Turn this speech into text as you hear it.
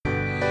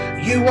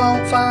You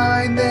won't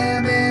find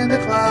them in the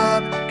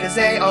club, 'cause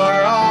they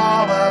are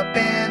all up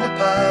in the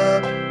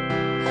pub.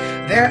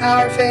 They're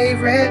our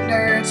favorite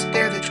nerds,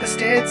 they're the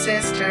Twisted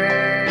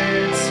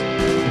Sisters.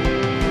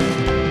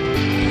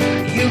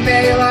 You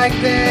may like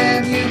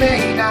them, you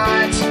may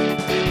not,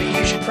 but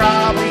you should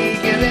probably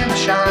give them a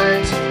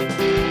shot.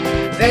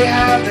 They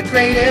have the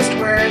greatest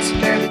words,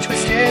 they're the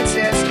Twisted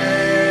Sisters.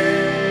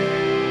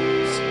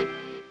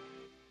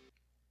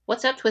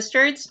 What's up,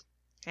 Twisters?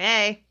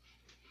 Hey.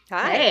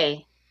 Hi.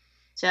 Hey.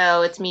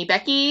 So it's me,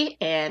 Becky,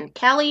 and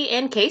Callie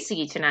and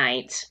Casey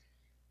tonight.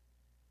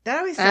 That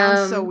always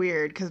sounds so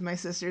weird because my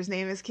sister's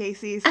name is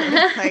Casey, so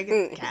it's like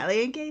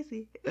Callie and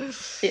Casey.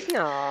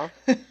 Aww.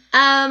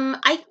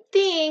 I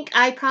think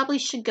I probably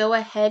should go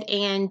ahead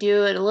and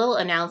do a little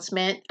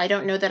announcement. I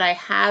don't know that I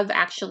have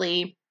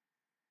actually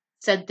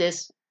said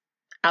this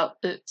out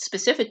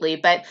specifically,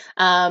 but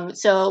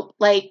so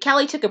like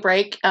Callie took a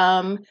break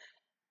a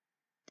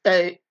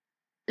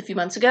few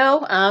months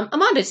ago.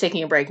 Amanda's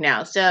taking a break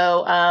now,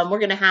 so we're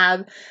gonna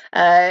have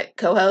a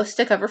co-host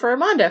to cover for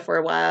Amanda for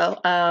a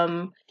while.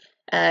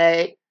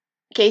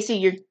 Casey,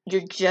 you're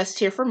just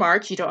here for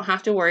March. You don't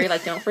have to worry.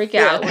 Like, don't freak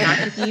out. We're not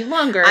keeping you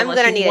longer. I'm unless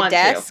gonna you need a want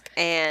desk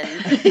and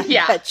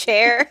Yeah. a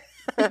chair.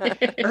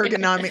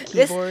 Ergonomic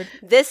keyboard.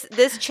 This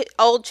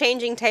old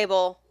changing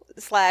table /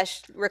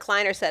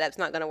 recliner setup's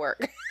not gonna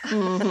work.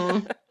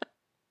 Mm-hmm.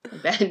 I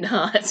bet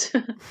not.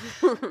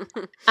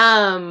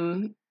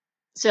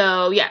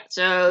 So yeah.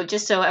 So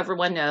just so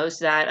everyone knows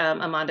that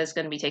Amanda's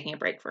going to be taking a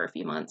break for a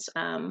few months.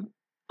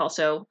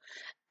 Also,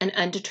 an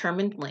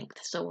undetermined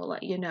length. So we'll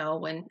let you know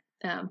when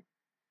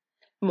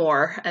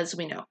more as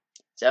we know.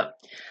 So,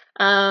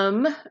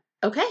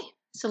 okay.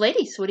 So,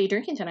 ladies, what are you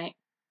drinking tonight?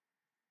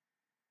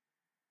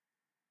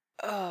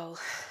 Oh,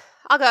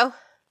 I'll go.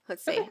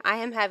 Let's see. Okay. I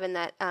am having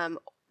that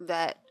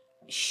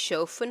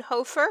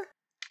Schopenhofer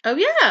Oh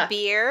yeah.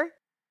 beer.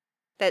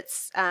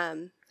 That's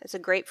it's a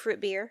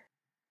grapefruit beer.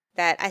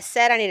 That I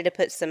said I needed to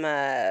put some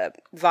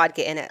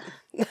vodka in it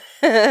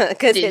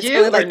because Did it's you,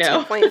 only or like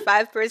no?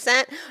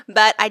 2.5%.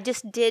 But I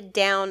just did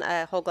down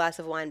a whole glass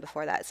of wine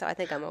before that, so I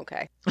think I'm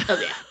okay. Oh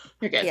yeah.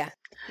 You're good. Yeah,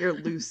 You're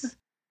loose.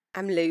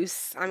 I'm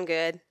loose. I'm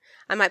good.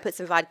 I might put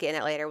some vodka in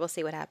it later. We'll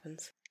see what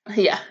happens.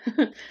 Yeah.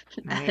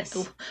 Nice.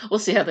 We'll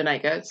see how the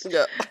night goes.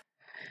 Yeah.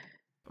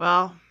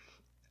 Well,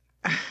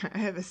 I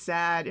have a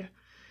sad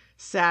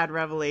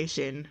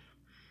revelation.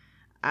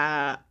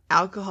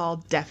 Alcohol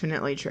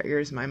definitely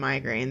triggers my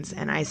migraines,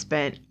 and I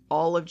spent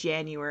all of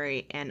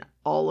January and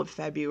all of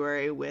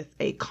February with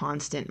a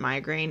constant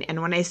migraine.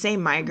 And when I say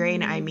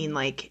migraine, I mean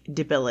like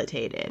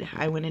debilitated.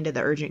 I went into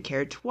the urgent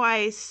care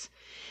twice,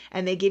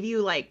 and they give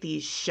you like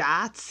these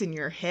shots in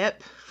your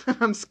hip.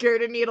 I'm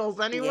scared of needles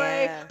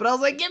anyway, Yeah. but I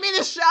was like, give me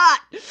the shot.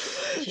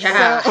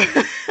 Yeah.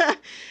 So,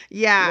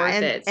 yeah.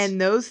 Worth it.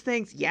 And those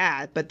things,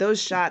 yeah. But those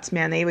shots,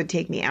 man, they would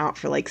take me out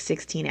for like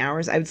 16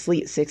 hours. I would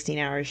sleep 16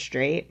 hours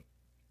straight.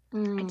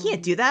 I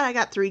can't do that. I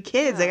got 3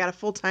 kids. Yeah. I got a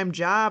full-time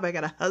job. I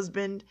got a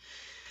husband.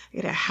 I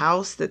got a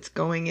house that's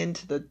going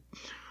into the...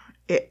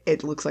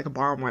 It looks like a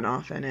bomb went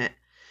off in it.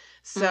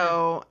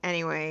 So,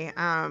 anyway,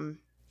 I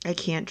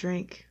can't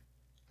drink.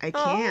 I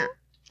can't.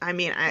 I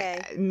mean,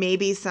 Okay.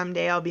 maybe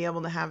someday I'll be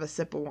able to have a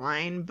sip of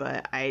wine,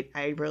 but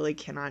I really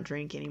cannot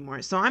drink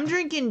anymore. So I'm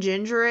drinking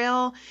ginger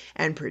ale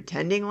and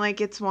pretending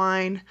like it's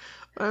wine.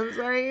 I'm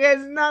sorry,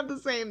 it's not the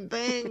same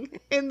thing.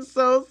 It's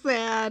so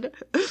sad.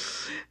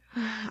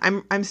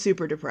 I'm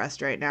super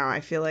depressed right now. I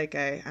feel like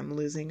I'm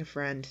losing a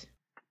friend.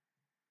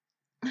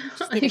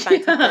 Just need to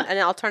find an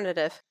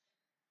alternative.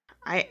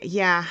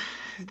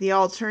 The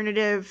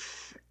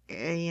alternative,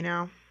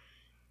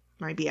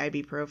 might be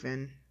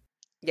ibuprofen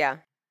Yeah.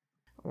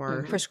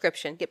 or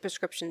Prescription. Get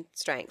prescription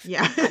strength.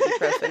 yeah,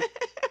 Ibuprofen.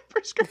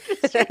 prescription.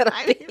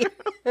 That'll be-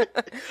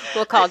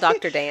 We'll call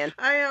Dr. Dan.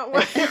 I know,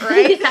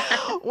 right?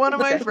 Yeah. One of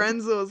my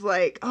friends was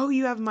like, "Oh,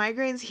 you have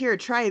migraines? Here,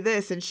 try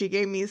this." And she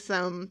gave me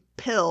some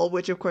pill,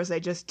 which of course I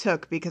just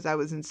took because I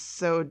was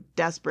so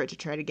desperate to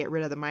try to get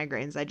rid of the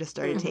migraines. I just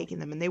started taking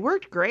them and they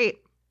worked great.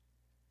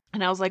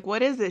 And I was like,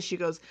 "What is this?" She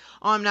goes,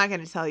 "Oh, I'm not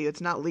going to tell you.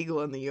 It's not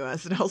legal in the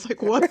U.S." And I was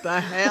like, "What the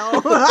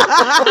hell?"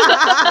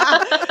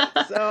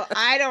 So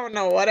I don't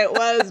know what it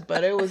was,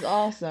 but it was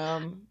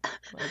awesome.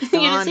 It's You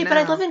didn't gone say, but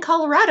I now. live in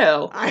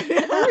Colorado. I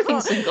know.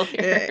 Everything's legal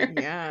here.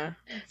 Yeah.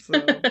 So,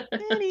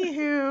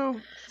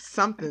 anywho,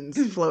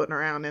 something's floating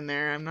around in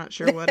there. I'm not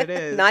sure what it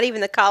is. Not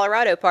even the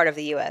Colorado part of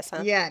the U.S., huh?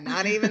 Yeah,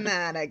 not even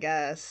that, I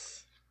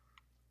guess.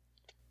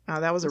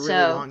 Oh, that was a really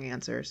So- long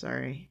answer.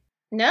 Sorry.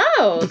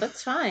 No,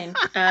 that's fine.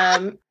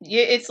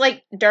 It's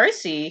like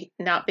Darcy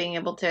not being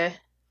able to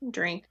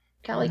drink.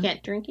 Callie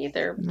can't drink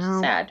either, which No.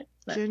 is sad.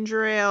 But-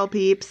 Ginger ale,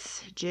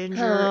 peeps.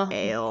 Ginger Oh.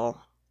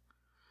 ale.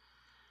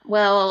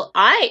 Well,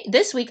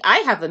 this week I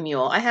have a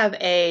mule. I have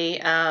a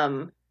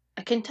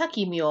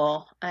Kentucky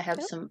mule. I have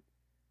Oh.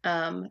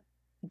 some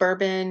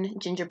bourbon,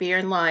 ginger beer,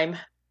 and lime.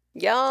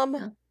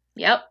 Yum.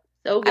 Yep,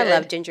 so good. I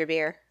love ginger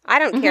beer. I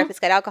don't care if it's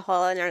got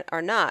alcohol in it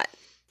or not.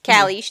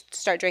 Callie, you should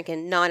start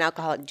drinking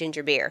non-alcoholic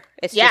ginger beer.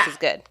 It's Yeah. just as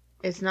good.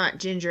 It's not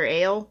ginger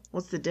ale.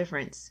 What's the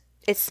difference?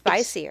 It's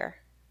spicier.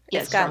 Yeah,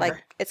 It's got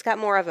stronger. it's got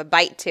more of a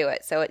bite to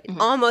it, so it Mhm.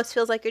 almost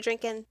feels like you're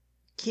drinking.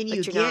 Can But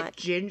you you're get not.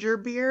 ginger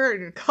beer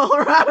in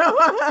Colorado?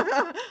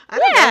 I don't know if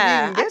you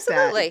Yeah, can get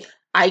absolutely.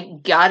 I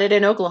got it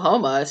in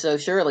Oklahoma, so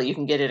surely you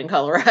can get it in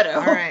Colorado. that.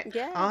 All right.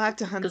 Yeah. I'll have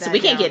to hunt Because that we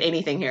can't down. get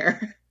anything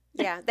here.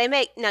 Yeah, they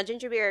make now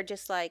ginger beer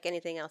just like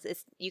anything else.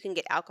 It's you can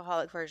get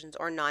alcoholic versions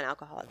or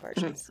non-alcoholic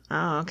versions.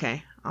 Oh,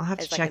 okay. I'll have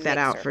to It's like check a that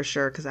out mixer. for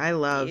sure because I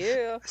love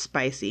Yeah.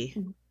 spicy.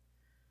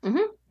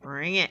 Mhm.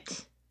 Bring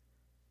it.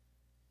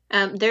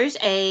 There's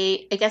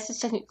I guess it's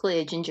technically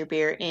a ginger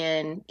beer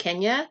in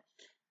Kenya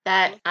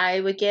that I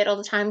would get all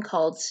the time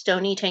called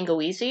Stony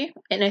Tangawizi.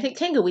 And I think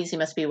Tangawizi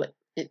must be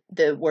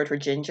the word for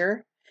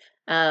ginger.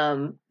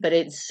 But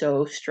it's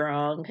so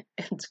strong.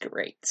 It's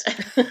great.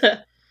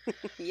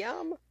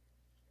 Yum.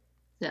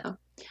 So,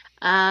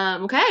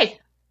 okay.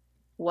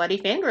 What are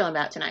you fangirling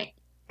about tonight?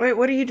 Wait,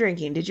 what are you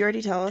drinking? Did you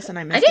already tell us and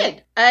I I missed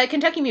it? did.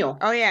 Kentucky Mule.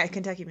 Oh, yeah,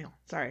 Kentucky Mule.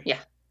 Sorry. Yeah.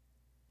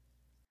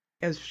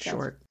 It was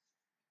short.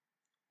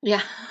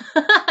 Yeah.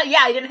 Yeah,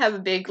 I didn't have a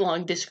big,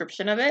 long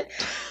description of it.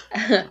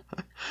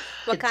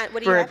 What It's kind?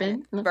 What do you have?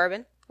 bourbon. In it?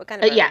 Bourbon. What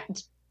kind of? Bourbon?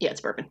 Yeah,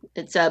 it's bourbon.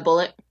 It's a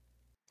Bullet.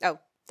 Oh,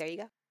 there you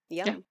go.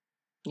 Yum.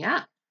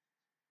 Yeah.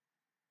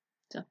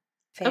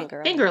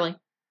 Fangirl. Fangirling.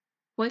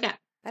 What you got?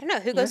 I don't know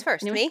who goes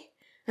first. Anyway. Me.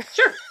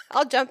 Sure.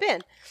 I'll jump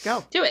in.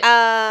 Go. Do it.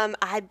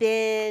 I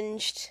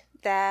binged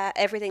that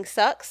Everything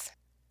Sucks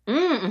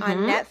Mm-hmm. on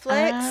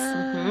Netflix.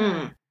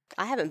 Mhm.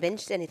 I haven't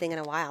binged anything in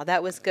a while.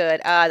 That was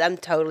good. I'm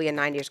totally a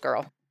 90s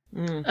girl.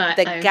 Mm.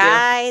 The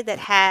guy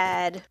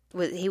that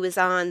he was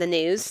on the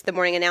news, the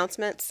morning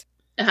announcements,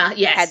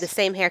 Yes. had the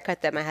same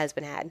haircut that my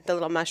husband had, the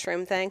little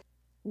mushroom thing.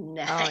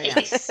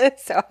 Nice.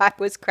 So I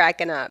was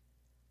cracking up.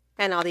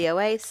 And all the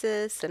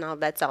Oasis and all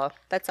that's all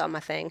my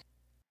thing.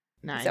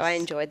 Nice. So I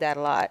enjoyed that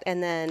a lot.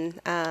 And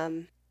then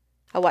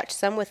I watched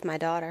some with my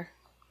daughter,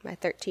 my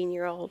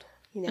 13-year-old,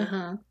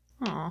 Uh-huh.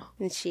 Aw.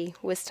 and she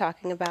was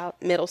talking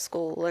about middle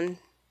school and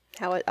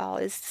how it all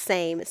is the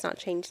same. It's not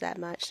changed that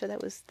much. So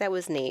that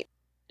was neat.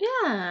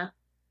 Yeah.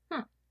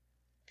 Huh.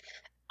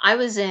 I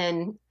was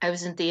in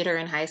theater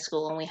in high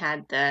school, and we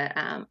had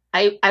the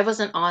I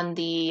wasn't on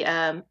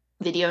the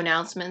video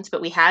announcements,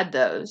 but we had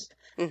those.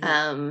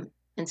 Mhm.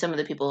 And some of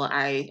the people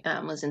I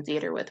was in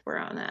theater with were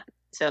on that.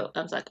 So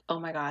I was like, oh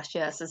my gosh,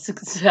 yes, it's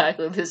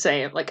exactly the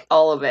same, like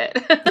all of it.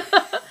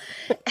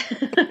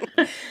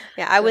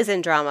 Yeah, I was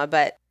in drama,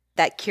 but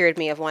that cured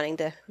me of wanting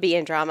to be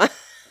in drama.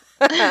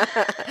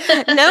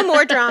 No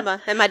more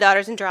drama. And my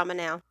daughter's in drama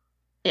now.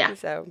 Yeah.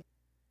 So.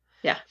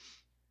 Yeah.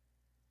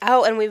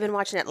 Oh, and we've been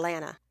watching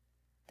Atlanta,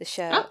 the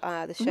show.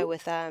 Oh. The show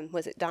with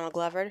was it Donald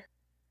Glover?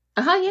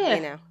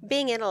 Yeah.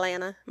 Being in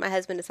Atlanta, my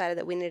husband decided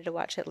that we needed to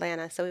watch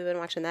Atlanta, so we've been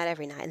watching that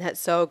every night, and that's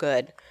so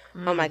good.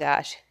 Oh my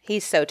gosh,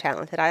 he's so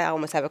talented. I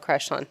almost have a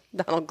crush on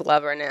Donald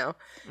Glover now.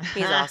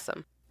 He's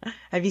awesome.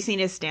 Have you seen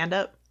his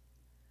stand-up?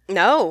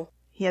 No.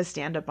 He has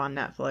stand-up on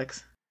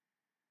Netflix.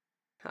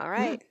 All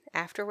right.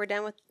 After we're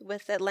done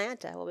with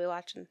Atlanta, we'll be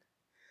watching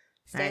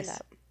stand Nice.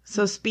 up.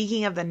 So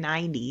speaking of the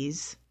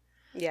 90s,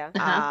 Yeah.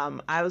 Uh-huh.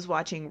 I was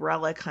watching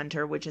Relic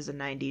Hunter, which is a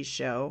 90s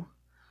show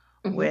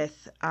Mhm.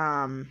 with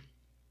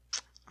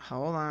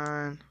hold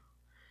on.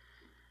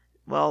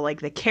 Well,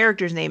 like the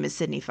character's name is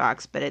Sydney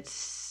Fox, but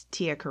it's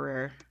Tia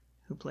Carrere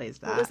who plays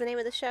that. What was the name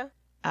of the show?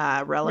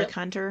 Relic Yep.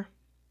 Hunter.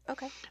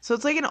 Okay. So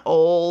it's like an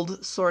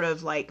old sort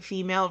of like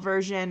female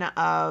version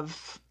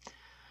of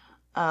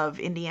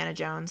Indiana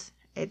Jones.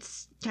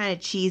 It's kind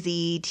of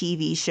cheesy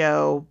TV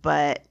show,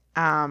 but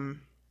I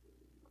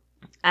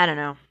don't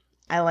know.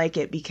 I like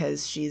it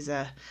because she's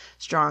a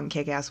strong,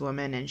 kick-ass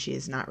woman, and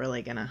she's not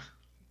really gonna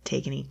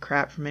take any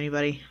crap from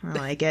anybody. I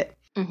like it.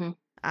 Mhm.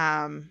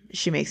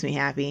 She makes me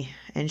happy,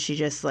 and she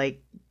just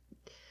like,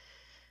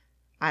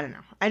 I don't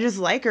know. I just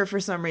like her for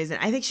some reason.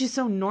 I think she's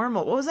so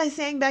normal. What was I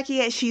saying,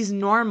 Becky? She's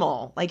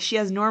normal. Like she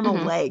has normal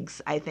Mhm.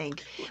 legs, I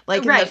think.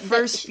 Like Right, in the but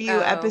first few oh.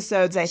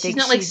 episodes, I think She's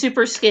not like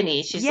super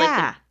skinny. She's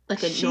yeah.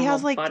 like a She normal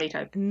has, like, body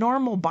type.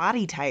 normal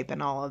body type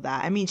and all of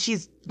that. I mean,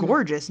 she's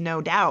gorgeous, no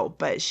doubt,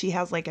 but she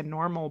has like a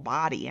normal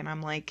body, and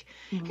I'm like,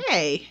 Mhm.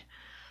 hey,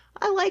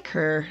 I like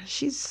her.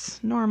 She's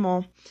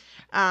normal.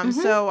 Mhm.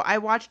 So I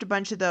watched a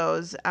bunch of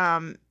those.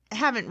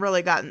 Haven't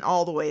really gotten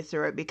all the way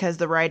through it because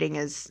the writing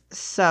is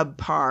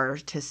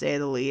subpar, to say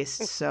the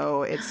least.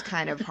 So it's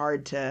kind of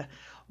hard to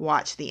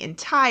watch the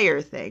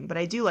entire thing, but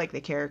I do like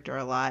the character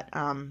a lot.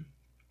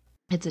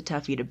 It's a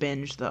toughie to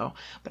binge, though.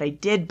 But I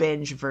did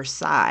binge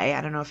Versailles.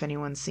 I don't know if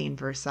anyone's seen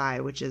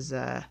Versailles, which is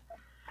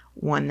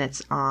one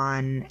that's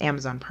on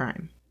Amazon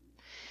Prime.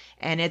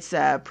 And it's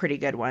a pretty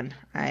good one.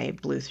 I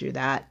blew through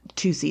that,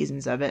 2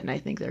 seasons of it, and I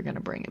think they're going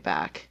to bring it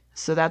back.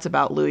 So that's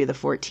about Louis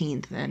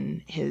XIV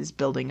and his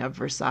building of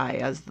Versailles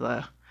as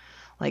the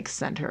like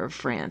center of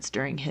France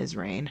during his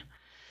reign.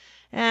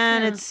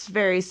 And it's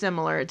very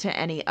similar to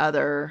any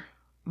other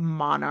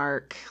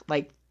monarch,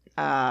 like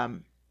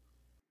what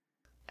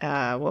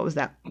was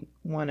that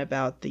one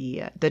about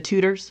the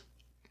Tudors?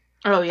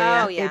 Oh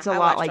yeah. Oh, yeah. It's a I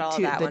lot watched like all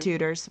of that the one.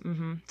 Tudors.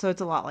 So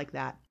it's a lot like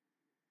that.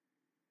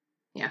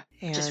 Yeah.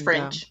 And, Just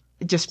French.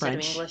 just Instead of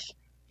French. English.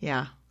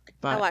 Yeah.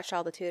 I But watched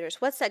all the Tudors.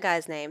 What's that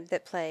guy's name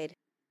that played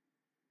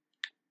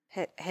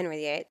Henry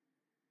VIII?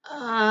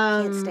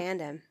 Can't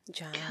stand him.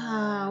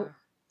 John.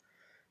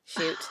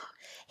 Shoot.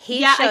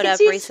 He Yeah, I showed can up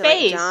see his recently.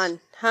 face. John.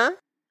 Huh?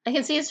 I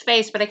can see his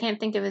face, but I can't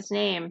think of his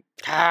name.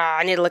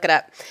 I need to look it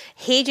up.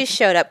 He just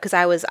showed up because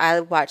I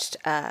watched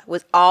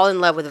was all in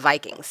love with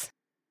Vikings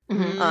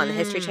on the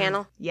History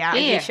Channel. Yeah.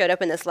 And Yeah. he showed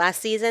up in this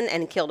last season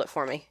and killed it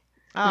for me.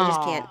 I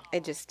just can't.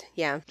 It just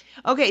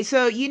Okay,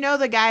 so you know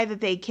the guy that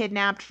they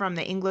kidnapped from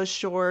the English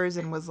shores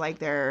and was like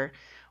their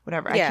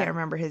whatever. I Yeah. can't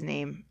remember his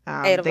name.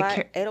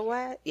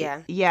 Edelweiss?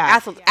 Yeah. Yeah.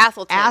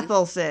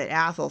 Athelton.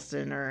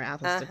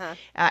 Athelstan.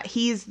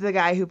 He's the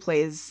guy who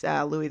plays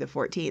Louis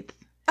XIV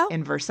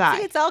in Versailles.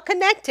 See, it's all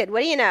connected.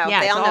 What do you know?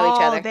 Yeah, They it's all know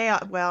each other. They all,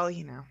 well,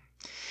 you know.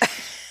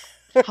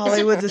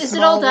 Hollywood's a Is it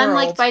small all done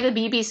world. like by the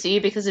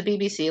BBC? Because the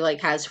BBC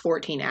like has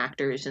 14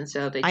 actors, and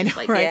so they I just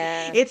know, like right?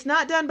 Yeah. It's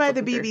not done by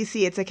the Flip 'em through.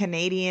 BBC. It's a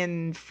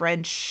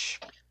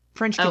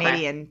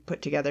French-Canadian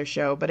put together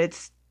show, but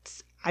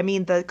I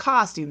mean, the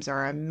costumes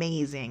are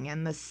amazing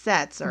and the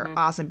sets are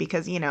awesome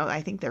because,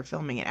 I think they're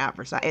filming it at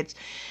Versailles. It's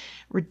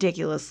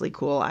ridiculously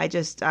cool. I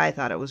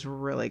thought it was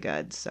really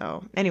good.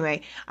 So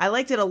anyway, I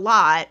liked it a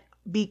lot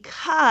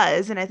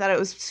because, and I thought it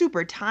was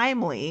super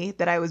timely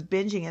that I was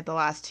binging it the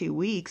last 2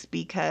 weeks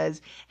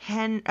because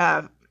Henry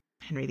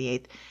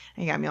VIII,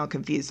 you got me all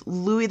confused.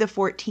 Louis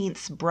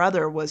XIV's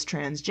brother was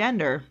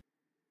transgender.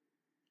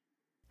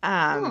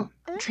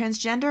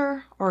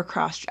 Transgender or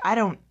cross? I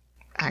don't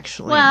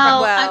actually.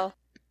 Well,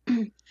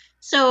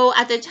 so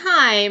at the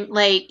time,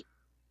 like,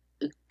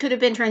 could have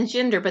been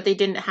transgender, but they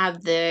didn't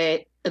have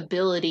the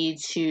ability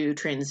to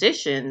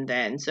transition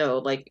then. So,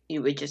 like,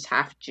 you would just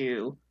have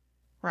to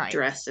right.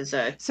 dress as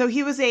a So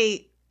he was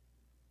a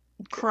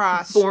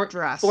cross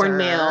dresser. born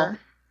male,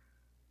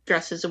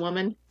 dressed as a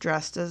woman.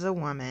 Dressed as a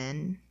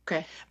woman.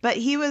 Okay. But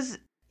he was,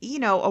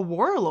 a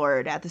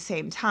warlord at the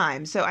same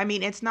time. So, I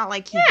mean, it's not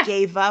like he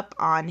gave up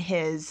on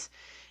his,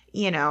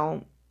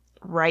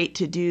 right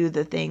to do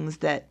the things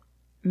that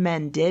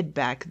men did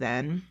back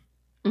then.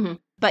 Mm-hmm.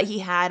 But he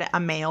had a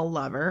male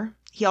lover.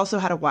 He also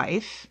had a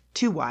wife,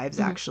 2 wives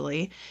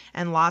actually,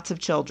 and lots of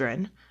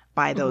children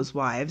by those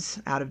wives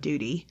out of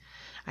duty,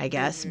 I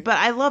guess. But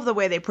I love the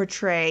way they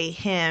portray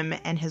him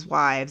and his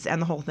wives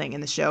and the whole thing in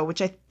the show,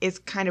 which is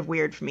kind of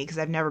weird for me because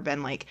I've never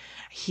been like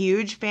a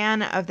huge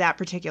fan of that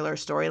particular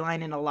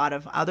storyline in a lot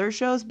of other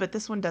shows, but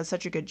this one does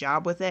such a good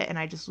job with it. And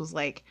I just was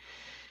like,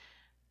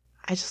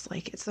 I just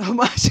like it so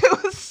much.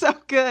 It was so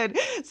good.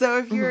 So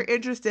if you're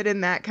interested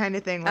in that kind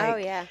of thing,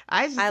 like,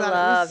 I love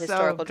it was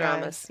historical so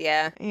dramas.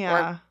 Yeah.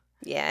 Yeah.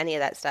 Any of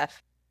that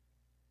stuff.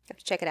 Have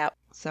to check it out.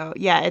 So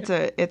yeah,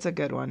 it's a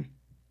good one.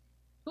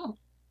 Cool.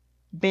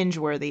 Binge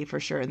worthy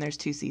for sure, and there's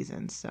 2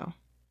 seasons. So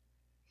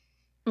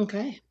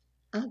Okay,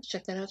 I'll have to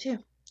check that out too.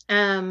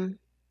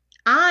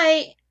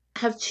 I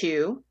have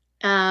 2.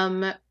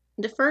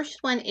 The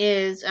first one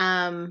is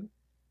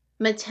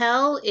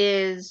Mattel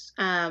is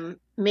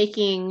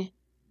making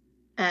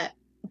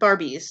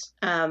Barbies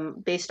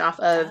based off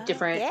of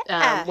different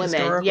women.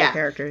 historical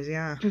characters.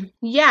 Yeah.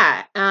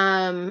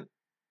 Yeah.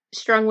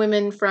 Strong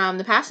women from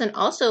the past and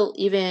also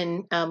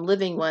even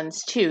living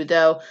ones too,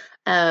 though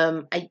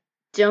I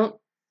don't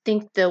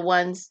think the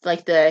ones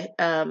like the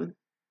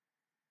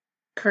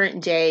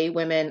current day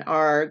women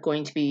are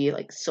going to be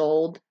like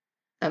sold.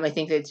 I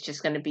think that it's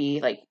just going to be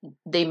like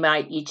they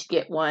might each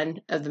get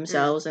one of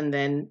themselves, and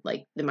then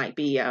like there might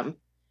be a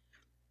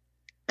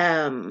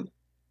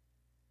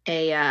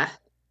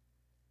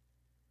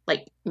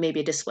like maybe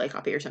a display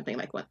copy or something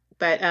like one.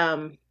 But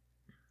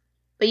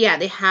yeah,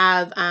 they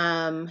have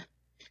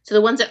so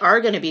the ones that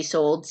are going to be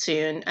sold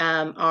soon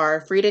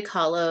are Frida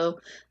Kahlo,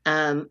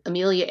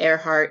 Amelia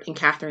Earhart, and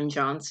Katherine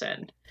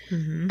Johnson.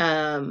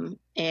 Mm-hmm.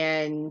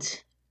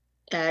 And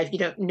if you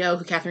don't know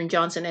who Katherine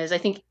Johnson is, I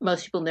think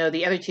most people know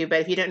the other 2,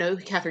 but if you don't know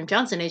who Katherine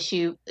Johnson is,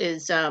 she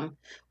is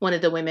one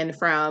of the women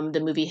from the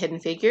movie Hidden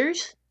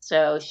Figures.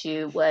 So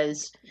she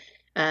was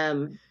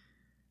let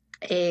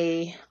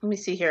me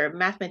see here, a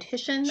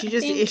mathematician.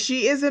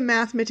 She is a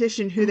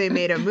mathematician who they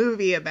made a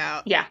movie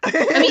about. Yeah.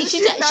 I mean,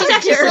 she's actually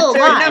still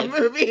alive. In a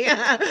movie.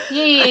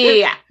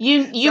 Yeah.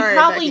 You Sorry,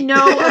 probably Becky.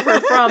 know of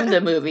her from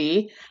the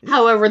movie.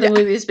 However, the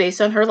movie is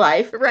based on her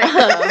life.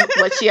 Right.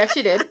 What she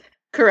actually did.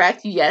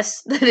 Correct.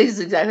 Yes, that is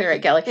exactly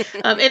right, Kelly.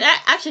 And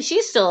actually,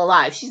 she's still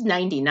alive. She's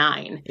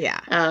 99. Yeah.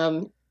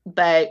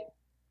 But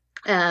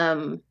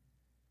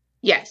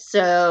yes.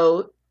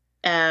 So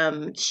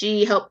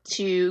she helped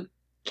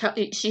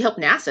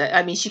NASA.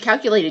 I mean, she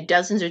calculated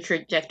dozens of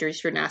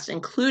trajectories for NASA,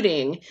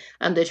 including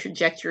the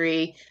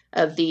trajectory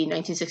of the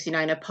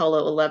 1969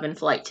 Apollo 11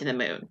 flight to the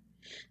moon.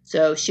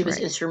 So she was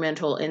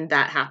instrumental in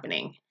that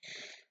happening.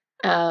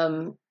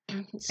 And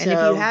if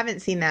you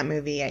haven't seen that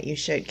movie yet, you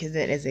should, because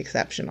it is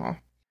exceptional.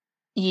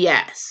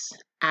 Yes,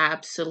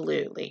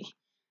 absolutely.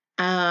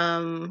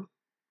 And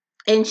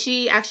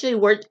she actually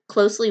worked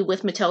closely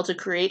with Mattel to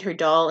create her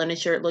doll and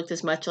ensure it looked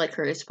as much like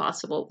her as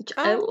possible, which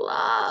I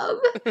love.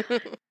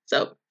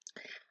 So,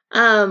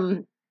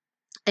 and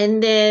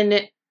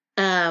then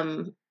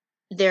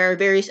there are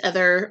various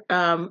other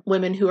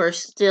women who are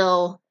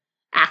still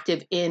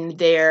active in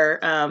their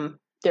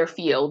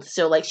field.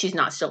 So like she's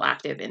not still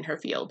active in her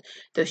field,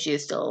 though she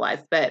is still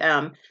alive. But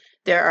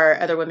there are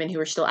other women who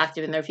are still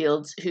active in their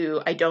fields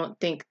who I don't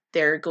think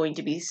they're going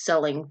to be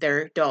selling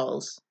their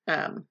dolls.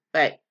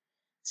 But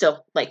so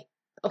like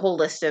a whole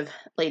list of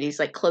ladies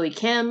like Chloe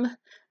Kim,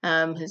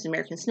 who's an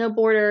American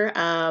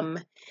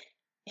snowboarder.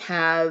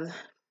 Have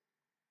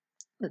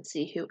let's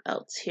see who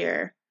else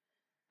here.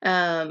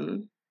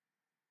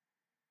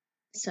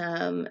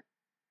 Some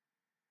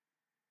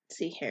let's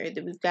see here.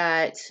 We've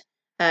got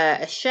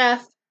a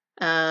chef,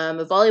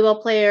 a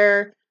volleyball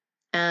player,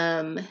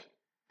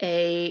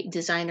 a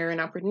designer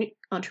and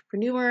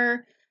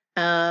entrepreneur,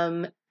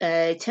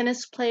 a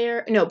tennis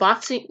player, no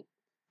boxing,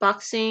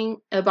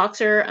 a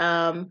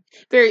boxer,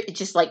 very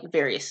just like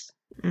various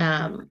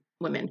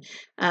women.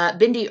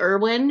 Bindi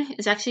Irwin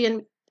is actually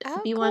in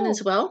B1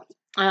 as well.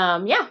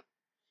 Yeah.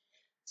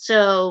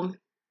 So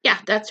yeah,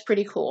 that's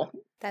pretty cool.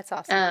 That's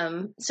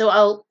awesome.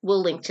 So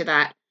we'll link to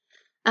that.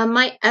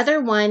 My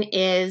other one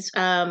is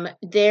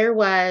there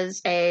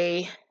was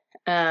a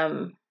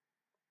thing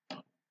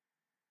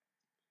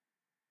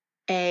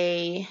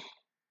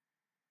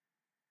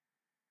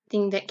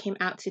that came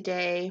out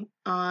today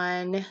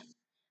on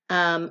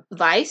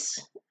Vice,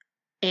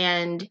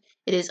 and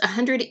it is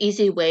 100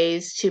 easy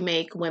ways to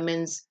make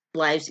women's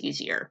lives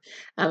easier.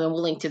 And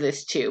we'll link to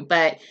this too,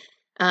 but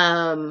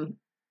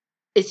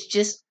it's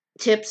just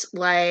tips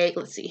like,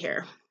 let's see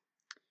here.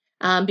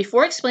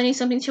 Before explaining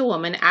something to a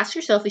woman, ask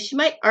yourself if she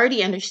might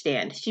already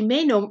understand. She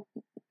may know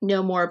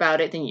more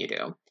about it than you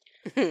do.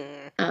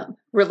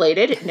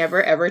 Related,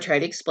 never ever try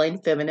to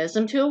explain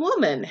feminism to a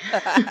woman.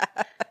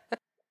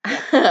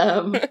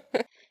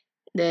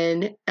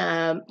 Then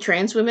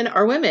trans women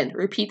are women.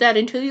 Repeat that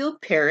until you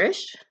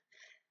perish.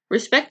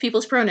 Respect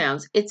people's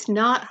pronouns. It's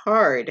not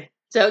hard.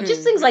 So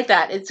just things like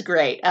that. It's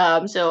great.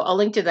 So I'll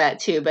link to that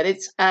too. But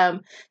it's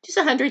just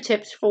 100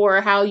 tips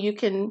for how you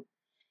can.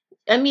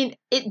 I mean,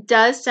 it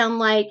does sound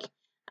like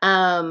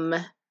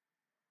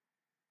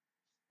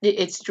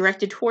it's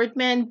directed toward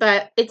men,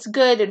 but it's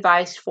good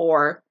advice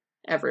for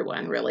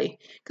everyone, really.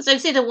 Because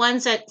I'd say the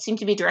ones that seem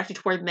to be directed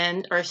toward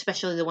men are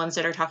especially the ones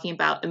that are talking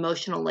about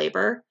emotional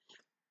labor.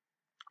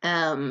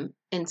 And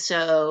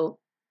so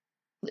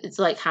it's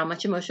like how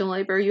much emotional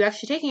labor are you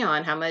actually taking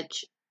on? How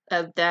much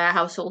of the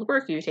household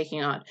work are you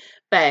taking on?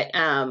 But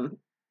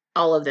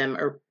all of them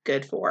are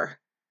good for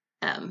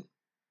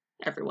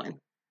everyone.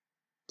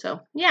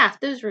 So, yeah,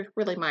 those were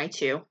really my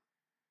two.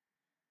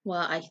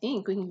 Well, I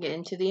think we can get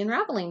into the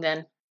unraveling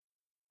then.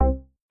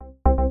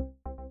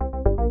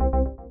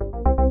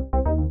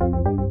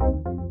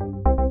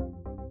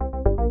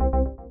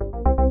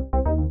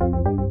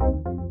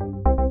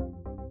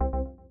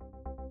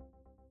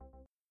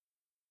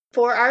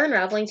 For our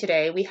unraveling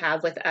today, we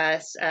have with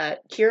us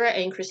Kira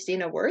and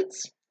Christina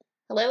Wertz.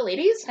 Hello,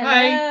 ladies.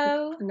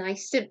 Hello.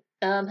 Nice to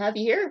have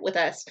you here with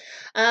us.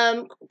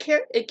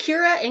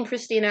 Kira and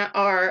Christina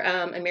are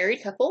a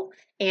married couple,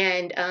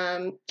 and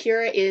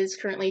Kira is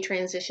currently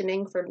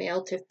transitioning from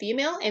male to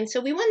female, and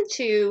so we wanted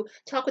to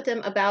talk with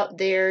them about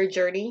their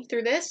journey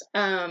through this,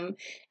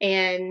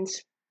 and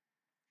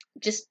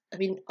just,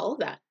 all of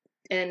that,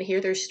 and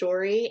hear their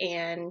story,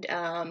 and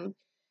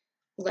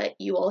let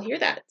you all hear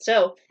that.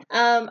 So,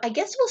 I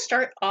guess we'll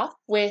start off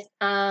with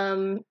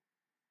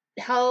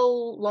how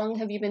long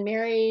have you been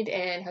married,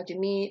 and how'd you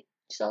meet?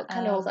 So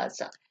kind of all that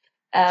stuff.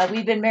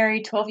 We've been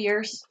married 12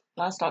 years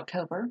last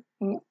October,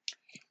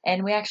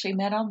 and we actually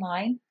met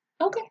online.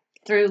 Okay.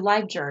 Through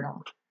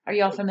LiveJournal. Are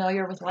you all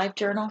familiar with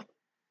LiveJournal?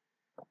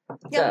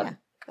 Yeah.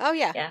 Oh,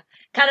 yeah. Yeah.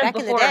 Kind of back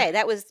before, in the day.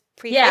 That was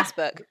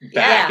pre-Facebook.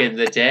 Back in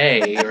the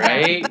day,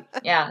 right?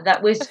 Yeah,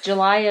 that was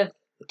July of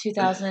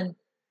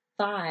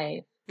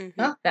 2005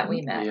 that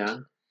we met. Yeah.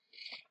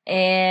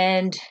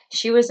 And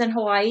she was in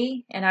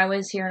Hawaii, and I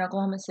was here in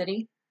Oklahoma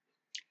City.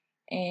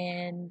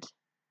 And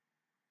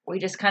we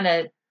just kind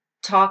of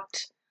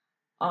talked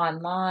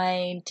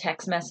online,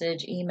 text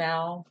message,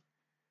 email,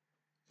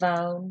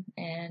 phone,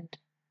 and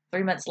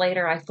 3 months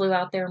later, I flew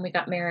out there and we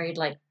got married.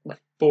 Like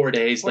 4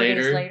 days 4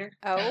 later. days later.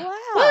 Oh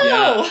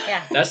wow!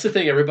 Yeah, that's the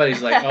thing.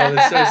 Everybody's like, "Oh,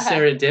 it's so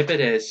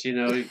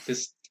serendipitous,"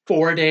 just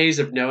 4 days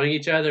of knowing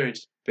each other, and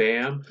just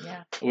bam.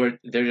 Yeah.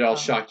 They're all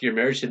shocked your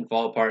marriage didn't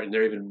fall apart, and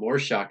they're even more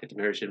shocked that the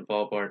marriage didn't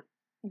fall apart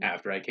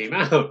after I came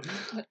out.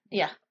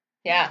 Yeah.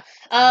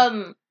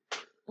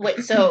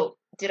 Wait, so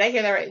did I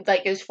hear that right?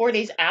 Like, it was 4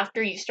 days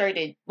after you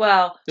started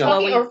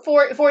talking, or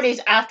 4 days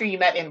after you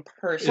met in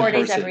person? 4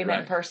 days after we met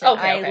in person.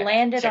 Okay. I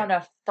landed on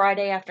a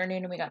Friday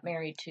afternoon, and we got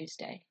married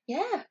Tuesday.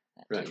 Yeah.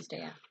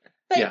 Tuesday after.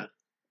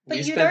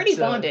 But you'd already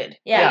bonded.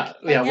 Yeah.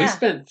 We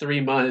spent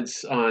 3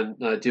 months on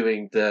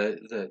doing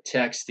the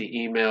text,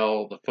 the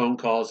email, the phone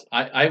calls.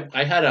 I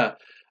had a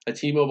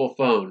T-Mobile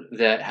phone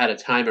that had a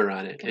timer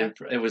on it, and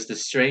it was the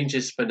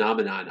strangest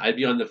phenomenon. I'd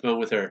be on the phone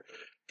with her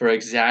for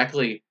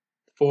exactly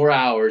 4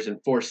 hours and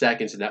 4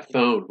 seconds, and that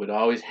phone would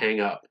always hang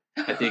up.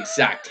 at the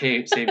exact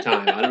same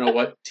time. I don't know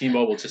what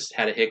T-Mobile just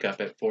had a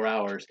hiccup at 4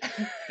 hours,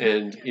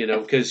 and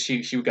because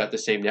she got the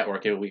same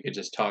network and we could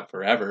just talk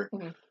forever.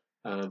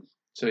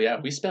 So yeah,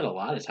 we spent a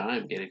lot of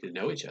time getting to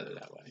know each other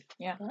that way.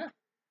 Yeah.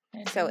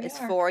 And So here we is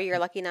are. 4 your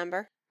lucky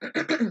number?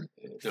 No.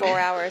 4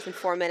 hours and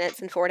 4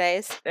 minutes and 4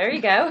 days? There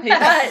you go.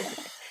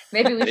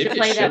 Maybe we Maybe should it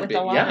play that should with be,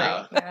 the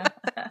lottery.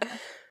 yeah.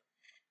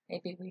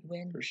 Maybe we'd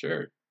win. For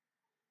sure.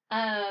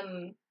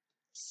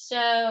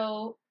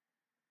 So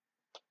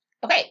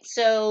okay,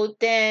 so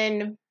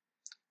then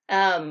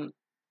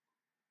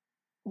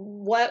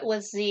what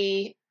was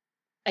the,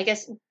 I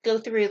guess, go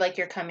through like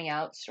your coming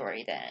out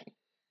story then.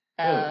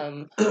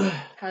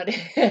 How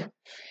did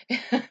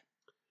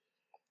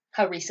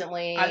how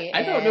recently?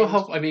 I don't know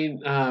how. I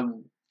mean,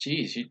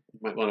 geez, you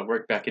might want to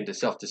work back into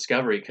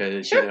self-discovery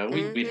because Sure.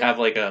 we'd have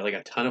like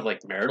a ton of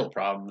like marital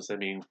problems. I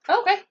mean,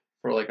 Okay.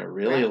 for like a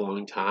really Right.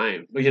 long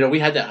time. But we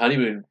had that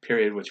honeymoon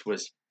period, which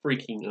was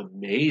freaking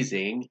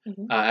amazing.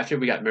 After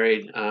we got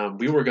married,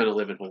 we were going to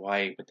live in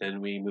Hawaii, but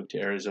then we moved to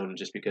Arizona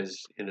just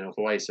because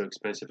Hawaii is so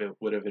expensive. It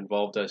would have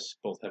involved us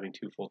both having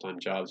 2 full-time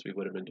jobs. We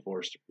would have been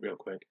divorced real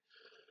quick.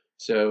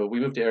 So we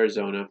moved to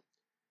Arizona.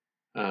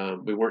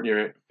 We weren't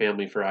near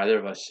family for either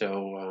of us,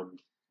 so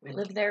We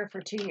lived there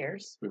for 2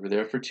 years. we were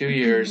there for 2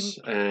 years,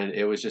 and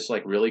it was just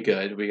like really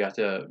good. We got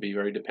to be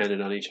very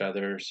dependent on each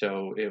other,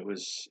 so it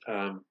was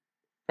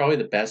probably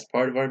the best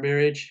part of our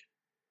marriage.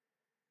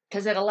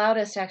 Because it allowed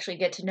us to actually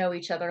get to know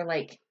each other,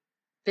 like,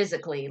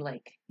 physically,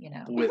 like,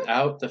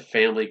 Without the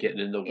family getting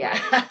in the way.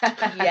 Yeah.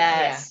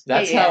 Yes.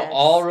 That's Yes. how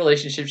all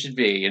relationships should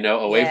be,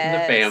 away from the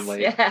Yes.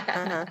 family.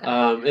 Yeah.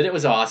 And it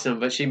was awesome,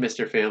 but she missed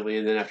her family.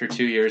 And then after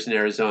 2 years in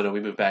Arizona, we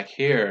moved back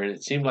here, and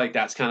it seemed like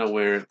that's kind of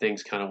where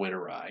things kind of went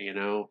awry.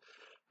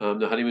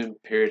 The honeymoon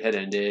period had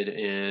ended,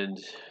 and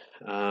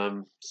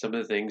some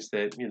of the things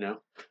that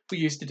we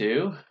used to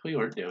do, we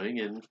weren't doing.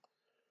 And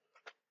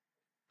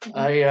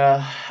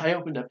I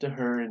opened up to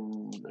her,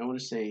 and I want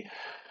to say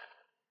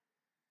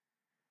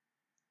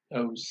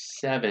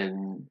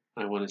 07.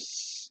 I want to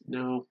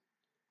no,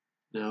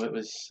 it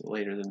was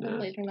later than that.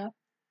 Later enough.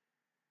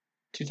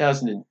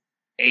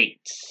 2008,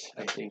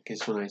 I think,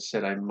 is when I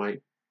said I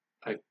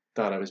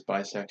thought I was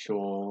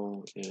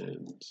bisexual,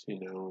 and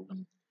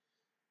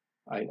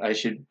I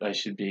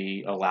should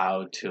be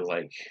allowed to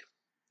like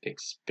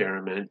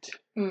experiment,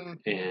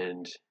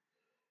 and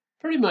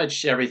pretty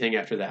much everything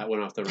after that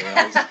went off the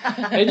rails.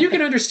 And you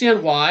can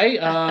understand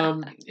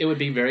why. It would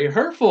be very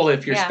hurtful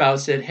if your Yeah.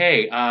 spouse said,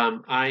 "Hey,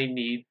 I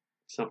need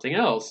something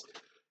else."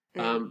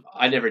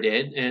 I never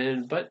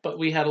did, but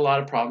we had a lot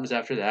of problems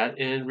after that,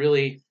 and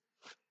really,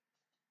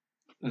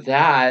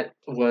 that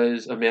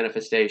was a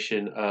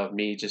manifestation of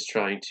me just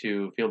trying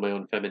to feel my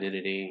own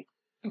femininity.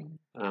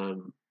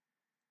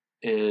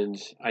 And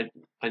I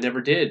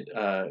never did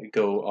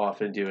go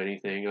off and do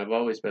anything. I've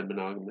always been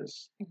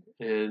monogamous,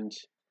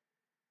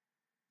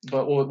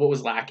 but what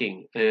was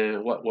lacking,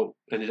 and what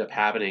ended up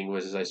happening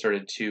was I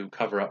started to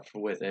cover up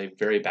with a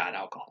very bad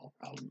alcohol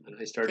problem, and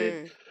I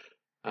started.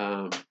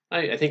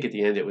 I think at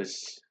the end I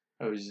was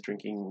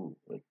drinking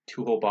like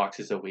 2 whole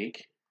boxes a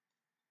week.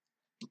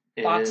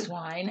 Boxed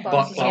wine.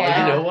 Boxed Well, wine.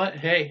 you know what?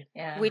 Hey,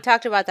 Yeah. We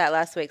talked about that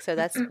last week, so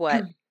that's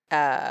what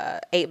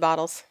 8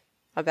 bottles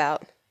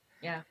about,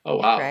 oh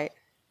wow! right?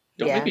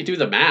 Don't Yeah. make me do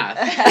the math.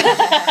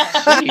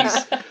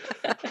 Jeez.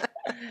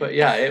 But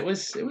yeah, it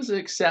was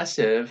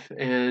excessive,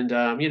 and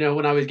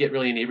when I would get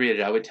really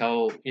inebriated, I would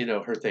tell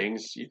her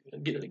things. You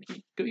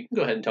can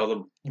go ahead and tell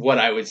them what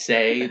I would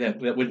say that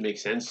wouldn't make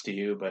sense to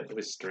you, but it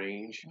was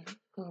strange.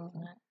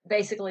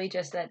 Basically,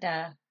 just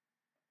that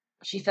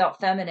she felt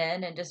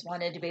feminine and just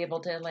wanted to be able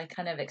to like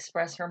kind of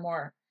express her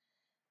more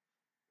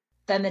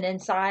feminine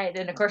side.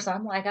 And of course,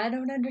 I'm like, I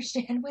don't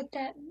understand what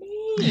that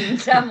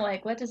means. I'm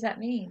like, what does that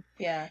mean?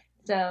 Yeah.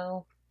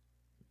 So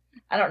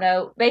I don't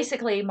know.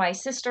 Basically, my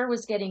sister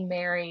was getting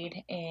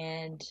married,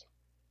 and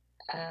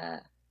I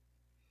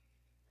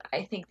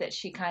think that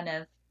she kind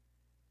of,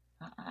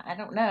 I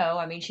don't know.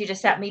 I mean, she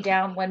just sat me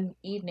down one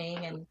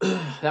evening, and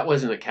That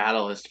wasn't a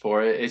catalyst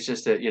for it. It's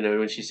just that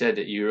when she said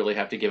that you really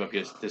have to give up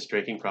this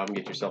drinking problem,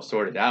 get yourself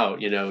sorted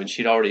out, and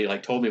she'd already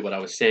like told me what I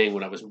was saying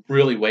when I was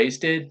really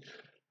wasted.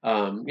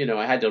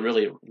 I had to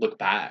really look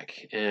back,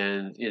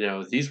 and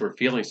these were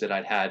feelings that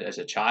I'd had as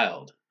a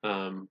child, but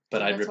I'd that's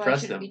why I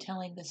repressed shouldn't them. be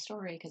telling this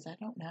story because I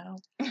don't know.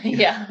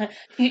 Yeah.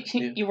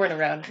 You weren't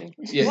around.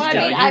 Yeah, Well, I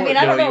no, mean, you I weren't-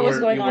 don't no, know you what was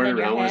weren't- going you on weren't in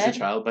your around when I was a head.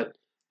 child, but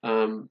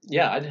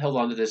I'd held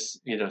on to this,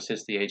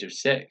 since the age of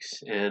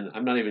 6, and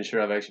I'm not even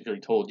sure I've actually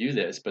told you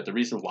this, but the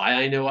reason why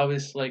I know I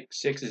was like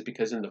 6 is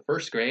because in the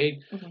first grade,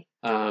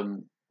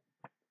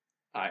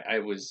 I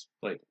was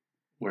like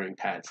wearing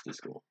pads to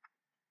school.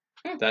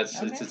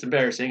 That's Okay. it's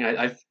embarrassing.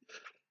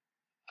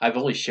 I've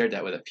only shared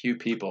that with a few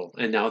people,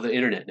 and now the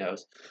internet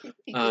knows.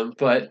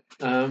 But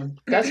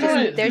that's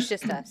why. There's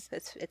just us.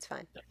 It's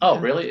fine. Oh,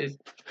 really?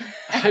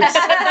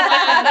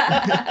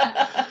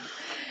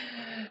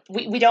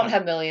 we don't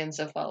have millions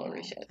of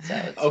followers yet, so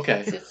it's,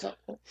 Okay. it's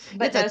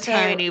It's a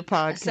tiny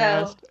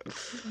podcast.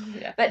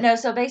 yeah. But no,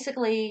 so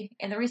basically,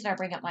 and the reason I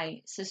bring up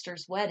my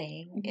sister's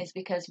wedding Mhm. is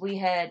because we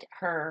had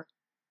her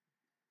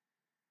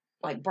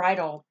like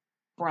bridal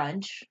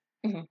brunch,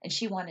 Mhm. and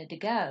she wanted to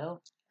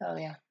go, Oh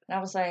yeah. and I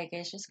was like,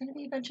 it's just going to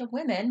be a bunch of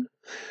women.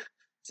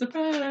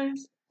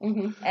 Surprise.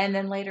 Mm-hmm. And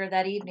then later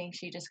that evening,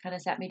 she just kind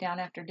of sat me down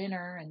after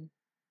dinner and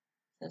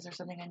says, "There's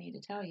something I need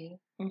to tell you."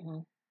 Mm-hmm.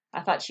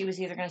 I thought she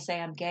was either going to say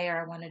I'm gay or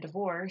I want a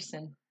divorce,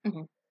 and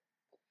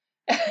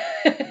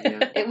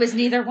Yeah. it was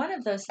neither one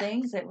of those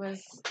things. It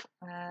was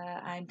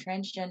I'm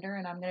transgender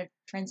and I'm going to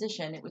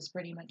transition. It was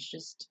pretty much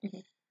just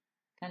Mhm.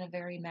 kind of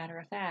very matter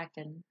of fact,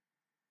 and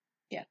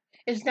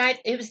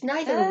It was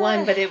neither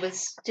one, but it was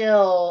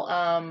still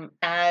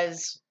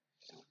as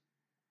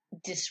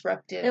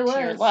disruptive it to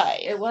your was life.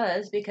 it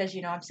was because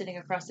I'm sitting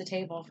across the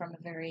table from a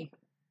very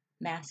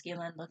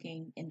masculine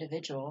looking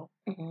individual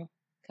Mhm.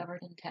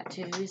 covered in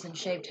tattoos and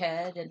shaved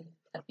head and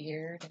a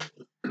beard,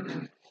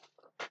 and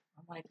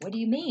I'm like, what do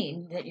you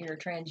mean that you're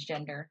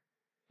transgender?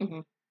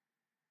 Mhm.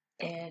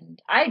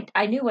 And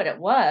I knew what it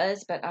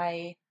was, but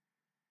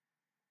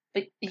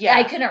But yeah,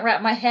 I couldn't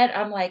wrap my head.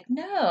 I'm like,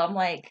 no. I'm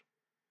like,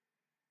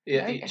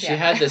 Yeah, Okay. she Yeah.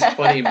 had this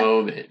funny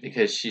moment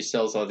because she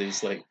sells all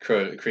these like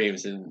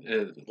creams and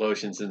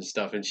lotions and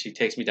stuff, and she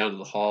takes me down to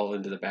the hall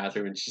into the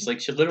bathroom, and she's like,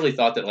 she literally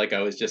thought that like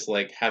I was just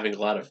like having a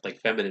lot of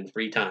like feminine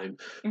free time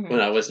Mhm. when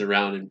I wasn't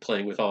around and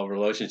playing with all of her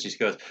lotions. She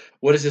goes,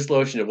 "What is this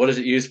lotion? And what is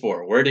it used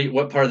for?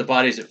 What part of the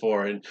body is it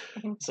for?" And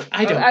Mhm. it's like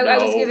I don't know.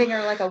 I was giving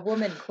her like a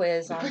woman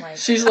quiz on like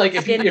She's like,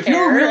 if you're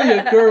skincare. really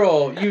a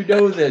girl, you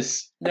know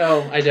this.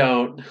 No, I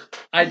don't.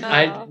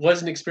 I Aw.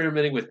 wasn't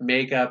experimenting with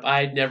makeup.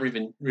 I'd never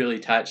even really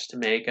touched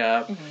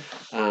makeup.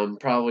 Mhm.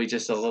 Probably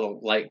just a little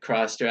light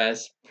cross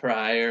dress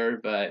prior,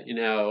 but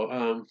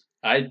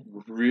I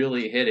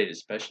really hit it,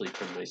 especially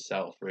for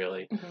myself.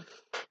 Really. Mhm.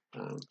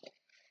 Um,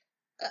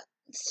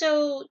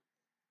 So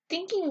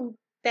thinking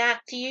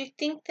back, do you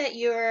think that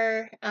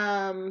your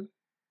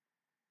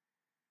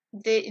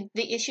the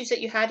issues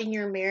that you had in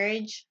your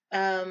marriage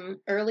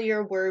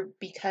earlier were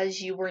because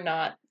you were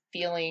not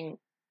feeling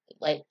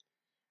like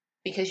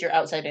because your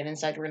outside and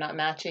inside were not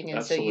matching,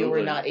 and so you were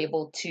Absolutely. not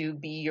able to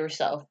be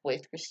yourself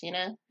with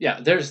Christina?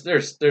 yeah, there's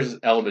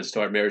elements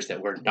to our marriage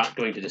that we're not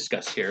going to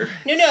discuss here.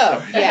 No,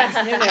 Sorry.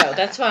 no,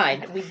 that's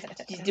fine.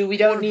 We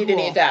don't need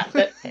any of that.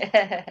 But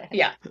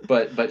yeah,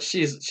 But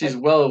she's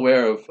well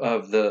aware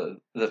of the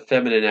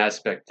feminine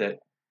aspect that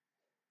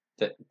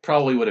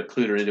probably would have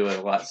clued her into it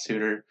a lot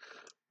sooner.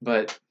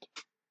 But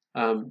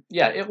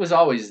yeah, it was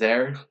always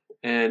there,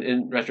 and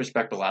in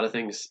retrospect, a lot of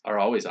things are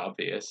always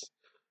obvious.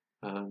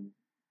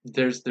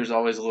 There's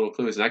always a little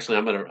clues, and actually,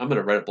 I'm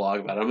gonna write a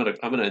blog about it.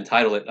 I'm gonna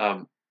entitle it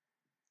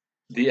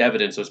 "The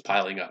Evidence Was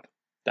Piling Up."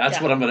 That's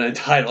Yeah. what I'm gonna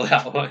entitle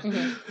that one.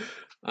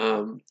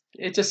 Mhm.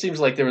 It just seems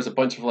like there was a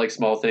bunch of like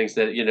small things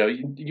that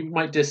you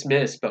might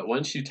dismiss, but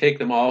once you take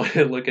them all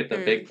and look at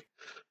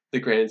the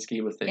grand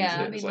scheme of things, Yeah,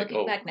 I it's mean, like,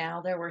 looking back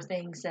now, there were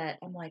things that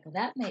I'm like, well,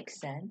 that makes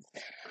sense.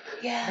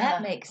 Yeah.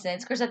 That makes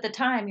sense. Because at the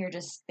time, you're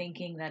just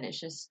thinking that it's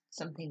just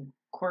something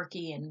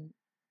quirky and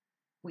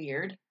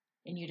weird,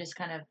 and you just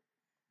kind of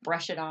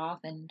brush it off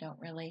and don't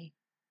really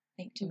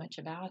think too much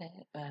about it.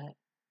 But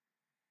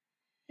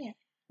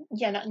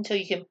Yeah, not until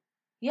you can.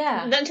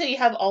 yeah, Not until you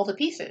have all the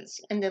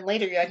pieces, and then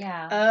later you're like,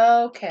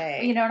 yeah.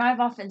 okay. And I've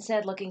often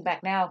said, looking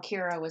back now,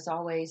 Kira was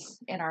always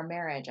in our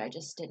marriage. I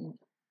just didn't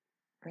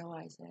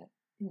realize it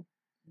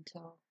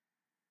until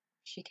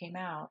she came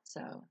out.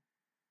 So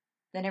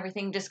then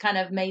everything just kind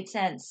of made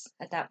sense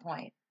at that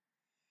point.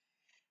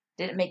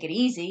 Didn't make it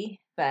easy,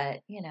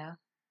 but you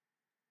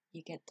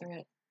get through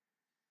it.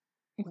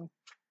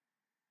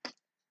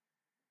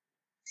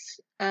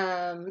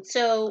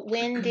 So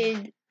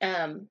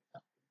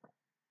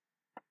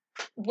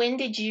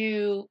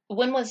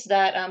when was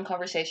that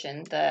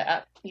conversation,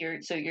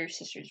 your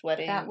sister's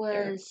wedding? That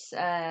or- was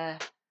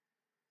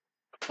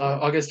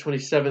August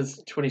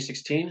 27th,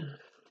 2016.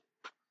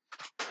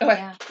 Okay.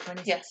 yeah,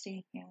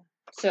 2016. Yeah.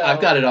 So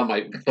I've got it on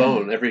my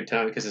phone every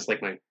time because it's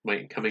like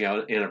my coming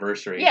out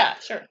anniversary. Yeah,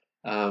 sure.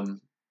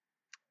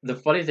 The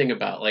funny thing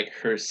about like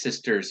her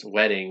sister's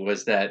wedding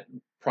was that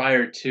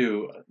prior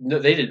to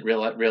they didn't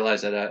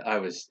realize that I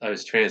was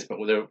trans, but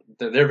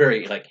they're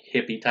very like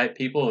hippie type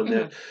people,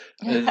 and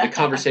the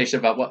conversation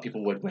about what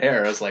people would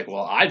wear, I was like,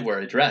 well, I'd wear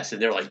a dress,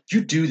 and they're like,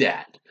 you do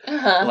that.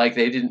 Uh-huh. Like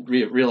they didn't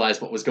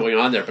realize what was going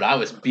on there, but I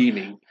was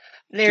beaming.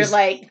 They're just-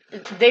 like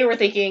they were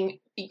thinking,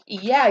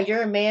 yeah,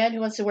 you're a man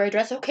who wants to wear a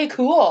dress. Okay,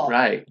 cool.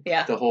 Right.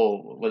 Yeah. The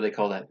whole, what do they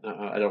call that?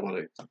 I don't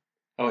want to.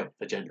 Oh, wait,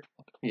 the gender.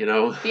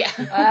 Yeah.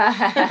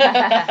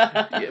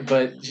 Yeah,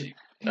 but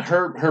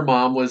her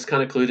mom was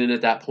kind of clued in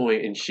at that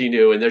point, and she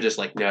knew, and they're just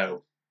like,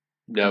 no,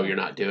 you're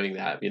not doing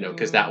that,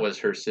 because that was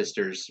her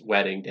sister's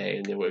wedding day,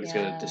 and it was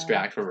going to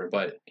distract from her.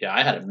 But yeah,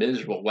 I had a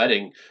miserable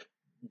wedding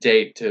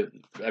day.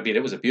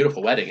 It was a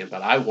beautiful wedding,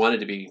 but I wanted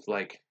to be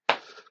like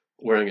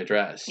wearing a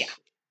dress. Yeah.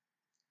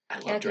 I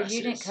love Yeah, because dresses.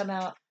 you didn't come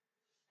out.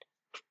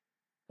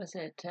 Was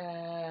it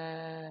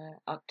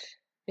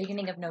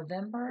beginning of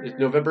November. It's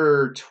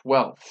November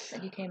 12th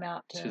that you came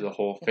out to the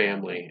whole the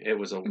family. It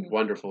was a Mhm.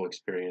 wonderful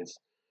experience.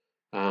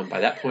 By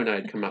that point, I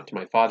had come out to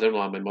my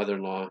father-in-law, my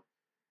mother-in-law,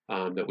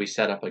 that we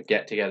set up a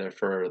get-together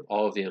for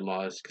all of the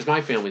in-laws, because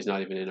my family's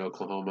not even in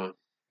Oklahoma.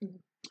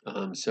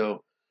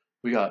 So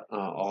we got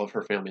all of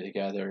her family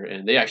together,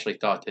 and they actually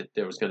thought that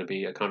there was going to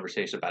be a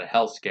conversation about a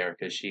health scare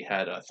because she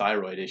had a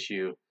thyroid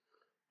issue,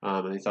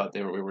 and they thought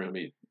we were going to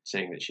be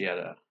saying that she had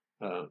a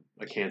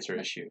cancer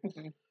issue.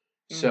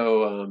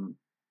 So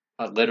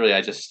literally,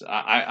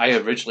 I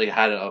originally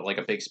had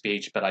a big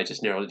speech, but I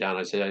just narrowed it down.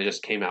 I said, I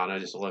just came out and I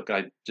just, look,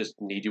 I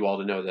just need you all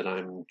to know that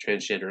I'm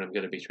transgender and I'm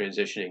going to be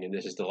transitioning, and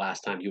this is the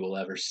last time you will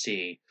ever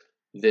see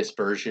this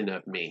version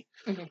of me.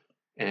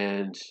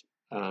 And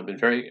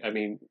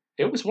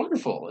it was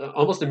wonderful.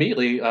 Almost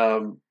immediately,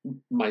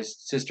 my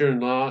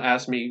sister-in-law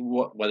asked me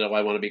what do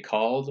I want to be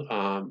called.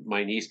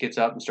 My niece gets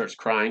up and starts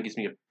crying, gives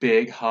me a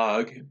big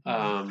hug.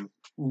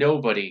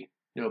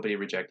 Nobody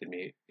rejected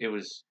me. It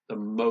was the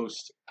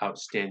most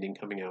outstanding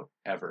coming out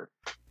ever.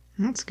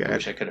 That's I good.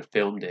 wish I could have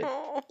filmed it.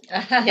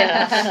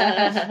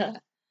 Yeah.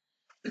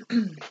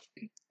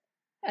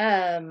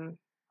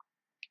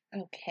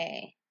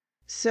 Okay.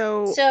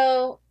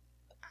 So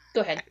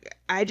Go ahead.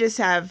 I just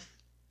have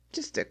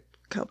just a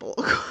couple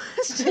of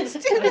questions.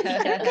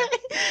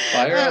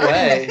 Fire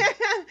away.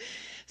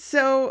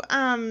 So,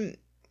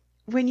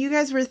 when you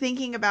guys were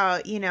thinking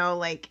about,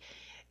 like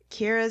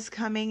Kira's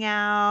coming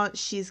out,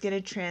 she's going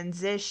to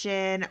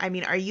transition. I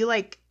mean, are you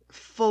like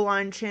full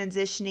on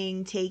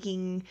transitioning,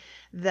 taking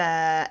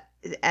the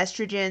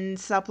estrogen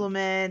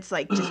supplements,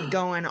 like just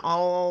going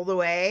all the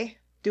way,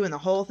 doing the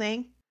whole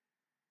thing?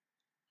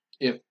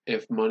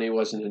 If money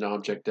wasn't an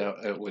object,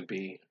 it would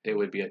be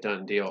a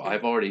done deal.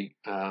 I've already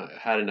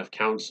had enough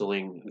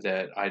counseling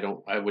that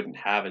I wouldn't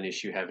have an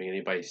issue having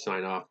anybody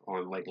sign off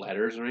on like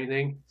letters or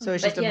anything. So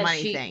it's just a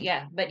money thing.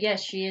 Yeah, but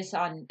yes, she is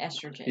on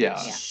estrogen. Yeah.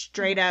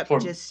 Straight up,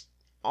 just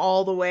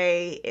all the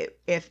way.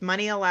 If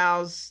money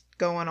allows,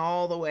 going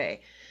all the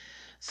way.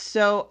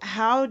 So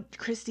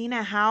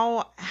Christina,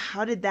 how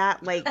did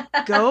that like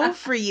go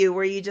for you?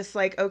 Were you just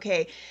like,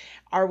 okay,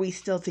 are we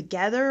still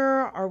together?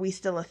 Are we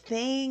still a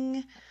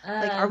thing?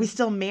 Like, are we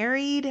still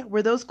married?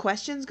 Were those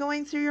questions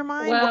going through your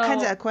mind? What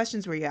kinds of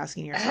questions were you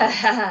asking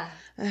yourself?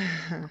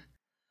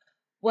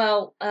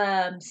 Well,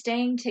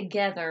 staying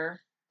together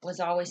was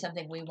always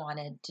something we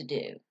wanted to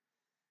do.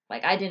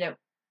 Like, I didn't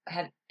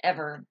have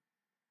ever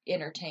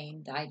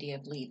entertained the idea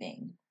of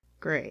leaving.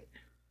 Great.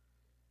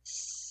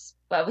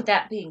 But with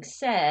that being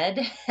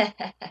said,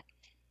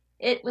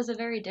 it was a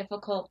very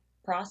difficult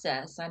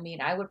process. I mean,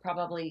 I would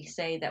probably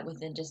say that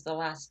within just the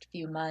last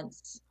few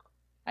months,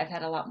 I've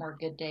had a lot more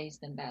good days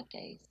than bad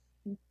days.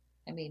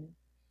 I mean,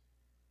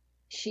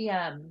 she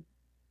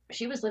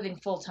was living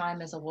full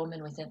time as a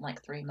woman within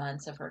like 3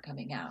 months of her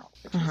coming out,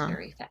 which was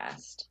very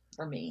fast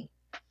for me,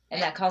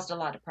 and that caused a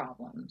lot of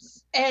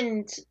problems.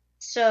 And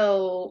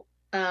so,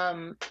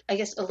 I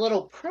guess a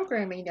little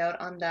programming note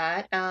on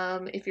that.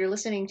 If you're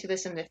listening to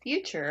this in the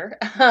future,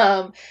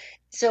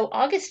 so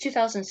August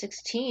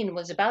 2016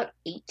 was about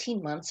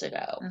 18 months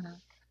ago.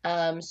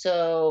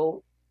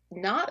 So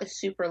not a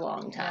super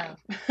long time.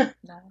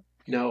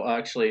 No,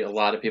 actually, a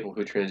lot of people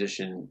who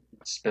transition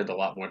spend a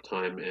lot more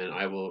time, and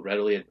I will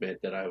readily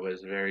admit that I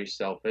was very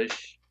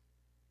selfish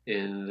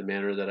in the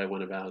manner that I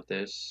went about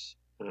this.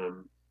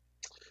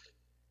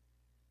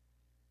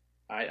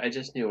 I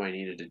just knew I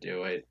needed to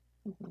do it.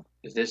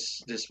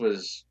 This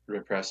was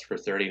repressed for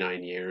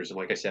 39 years, and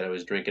like I said, I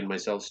was drinking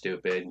myself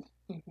stupid,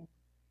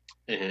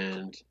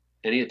 and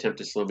any attempt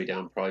to slow me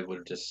down probably would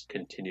have just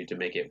continued to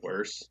make it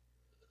worse.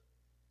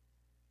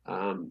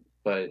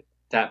 But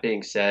that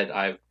being said,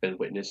 I've been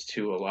witness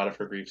to a lot of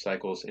her grief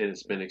cycles, and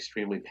it's been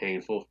extremely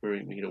painful for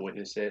me to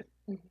witness it.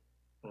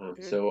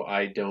 So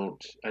I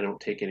don't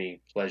take any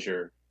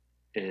pleasure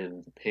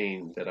in the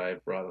pain that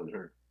I've brought on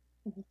her.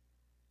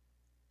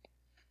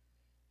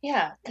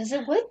 Yeah, because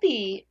it would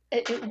be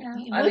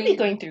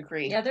going through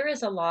grief. Yeah, there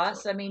is a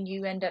loss. I mean,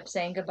 you end up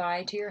saying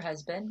goodbye to your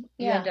husband.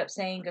 You end up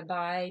saying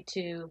goodbye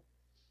to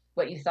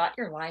what you thought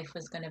your life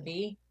was going to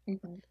be.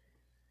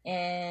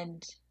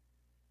 And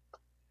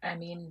I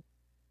mean,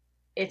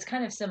 it's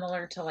kind of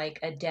similar to like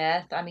a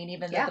death. I mean,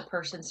 even though the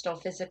person's still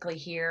physically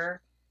here,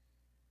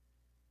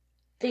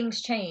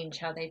 things change,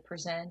 how they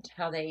present,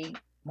 how they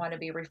want to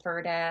be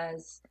referred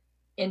as,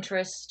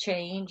 interests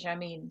change. I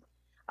mean,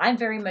 I'm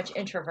very much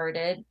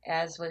introverted,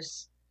 as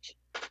was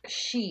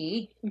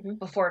she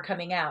before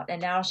coming out.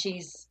 And now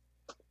she's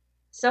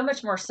so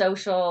much more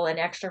social and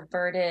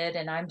extroverted,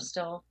 and I'm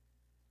still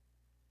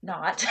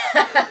not.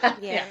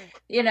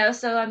 You know,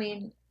 so I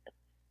mean.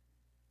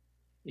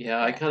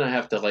 Yeah, I kind of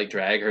have to like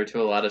drag her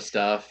to a lot of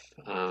stuff.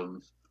 I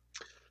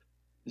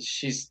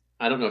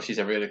don't know if she's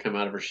ever going to come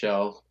out of her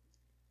shell,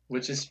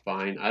 which is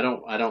fine. I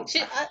mean,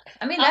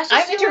 that's just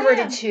I'm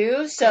introverted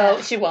too,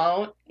 so she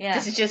won't. Yeah.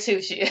 This is just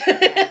who she is. You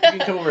can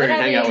come over and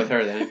hang out with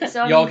her then.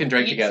 So, Y'all can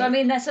drink together. So, I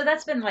mean,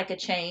 that's been like a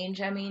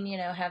change. I mean, you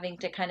know, having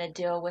to kind of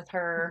deal with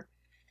her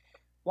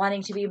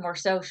wanting to be more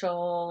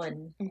social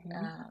and,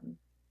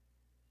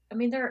 I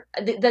mean,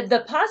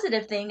 the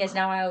positive thing is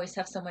now I always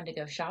have someone to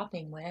go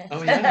shopping with.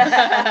 Oh,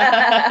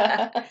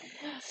 yeah.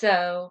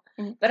 So,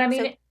 but I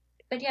mean, So-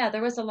 but yeah,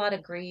 there was a lot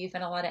of grief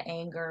and a lot of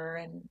anger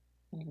and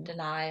Mhm.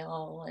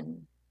 denial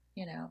and,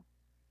 you know,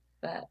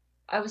 but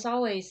I was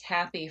always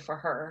happy for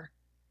her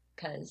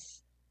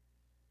because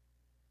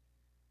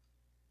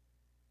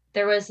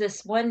there was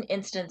this one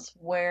instance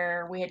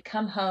where we had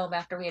come home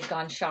after we had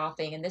gone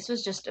shopping, and this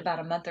was just about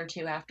a month or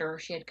two after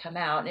she had come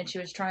out, and she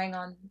was trying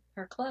on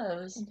her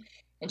clothes,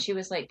 and she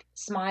was like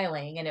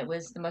smiling, and it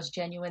was the most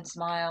genuine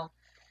smile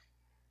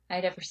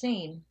I'd ever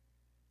seen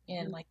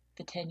in like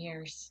the 10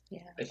 years.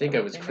 Yeah. I think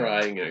I was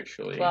crying,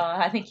 actually. Well,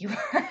 I think you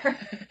were.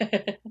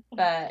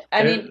 But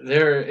I mean,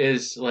 there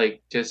is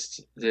like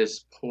just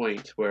this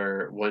point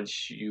where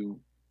once you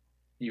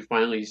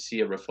finally see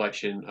a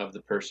reflection of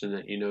the person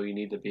that you know you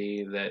need to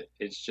be, that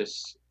it's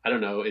just, I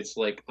don't know, it's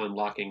like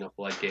unlocking a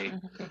floodgate.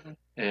 mhm.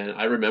 And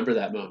I remember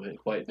that moment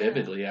quite Yeah.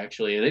 vividly,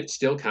 actually, and it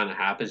still kind of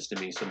happens to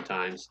me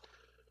sometimes.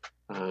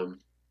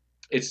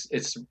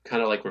 It's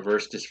kind of like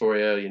reverse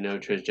dysphoria. You know,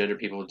 transgender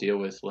people deal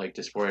with like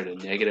dysphoria in a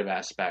negative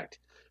aspect,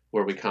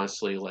 where we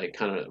constantly like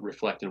kind of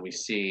reflect and we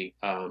see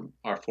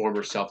our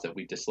former self that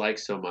we dislike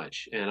so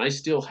much. And I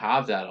still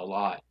have that a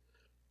lot.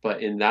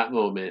 But in that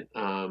moment,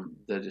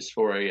 the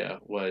dysphoria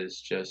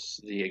was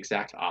just the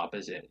exact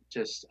opposite.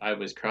 Just I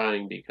was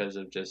crying because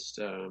of just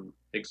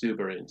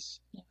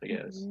exuberance, I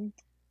guess.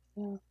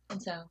 Mhm.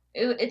 And so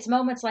it's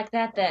moments like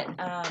that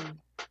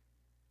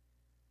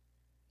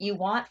you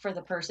want for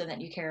the person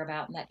that you care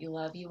about and that you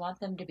love. You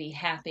want them to be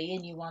happy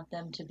and you want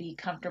them to be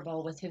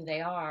comfortable with who they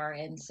are.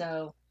 And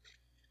so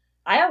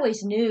I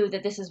always knew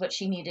that this is what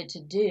she needed to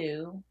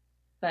do,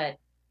 but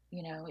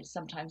you know, it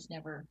sometimes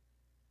never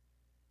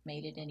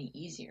made it any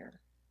easier.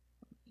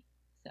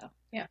 So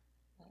Yeah.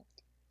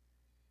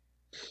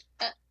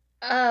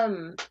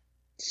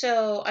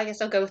 So I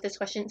guess I'll go with this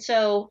question.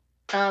 So,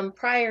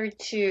 prior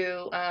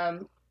to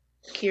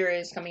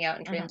Kira's coming out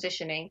and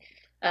Mhm.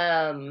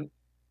 transitioning,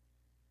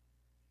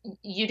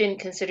 you didn't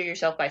consider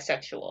yourself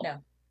bisexual. No.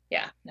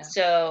 Yeah. No.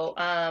 So,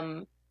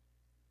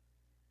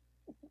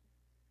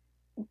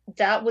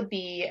 that would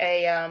be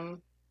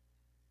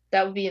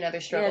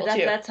another struggle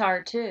too. that's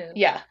hard too.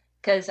 Yeah.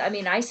 Because I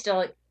mean, I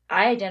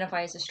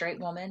identify as a straight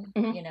woman,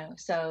 Mhm. you know.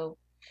 So,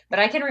 but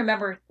I can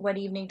remember one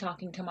evening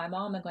talking to my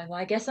mom and going, "Well,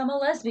 I guess I'm a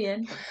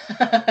lesbian,"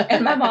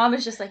 and my mom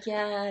was just like,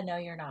 "Yeah, no,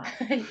 you're not."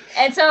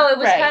 And so it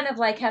was Right. kind of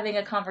like having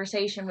a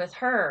conversation with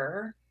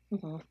her,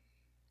 Mhm.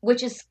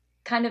 which is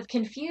kind of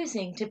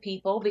confusing to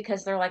people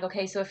because they're like,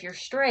 "Okay, so if you're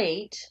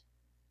straight,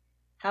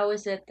 how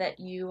is it that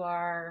you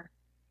are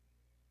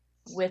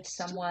with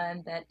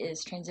someone that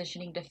is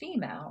transitioning to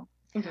female?"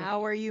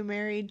 How are you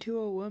married to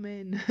a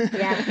woman?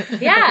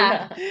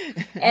 Yeah.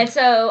 And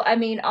so, I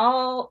mean,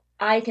 all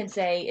I can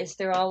say is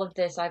through all of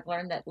this, I've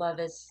learned that love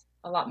is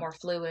a lot more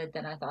fluid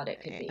than I thought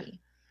it could Yeah. be.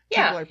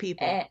 Yeah. People are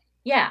people.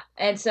 Yeah.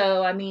 And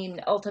so, I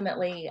mean,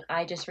 ultimately,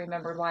 I just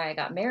remembered why I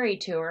got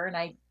married to her, and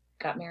I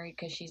got married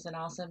because she's an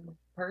awesome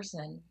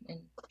person,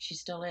 and she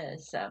still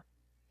is. So,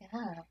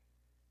 Yeah.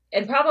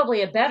 and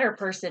probably a better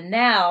person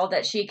now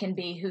that she can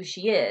be who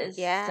she is.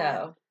 Yeah.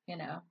 So, you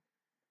know,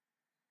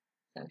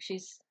 so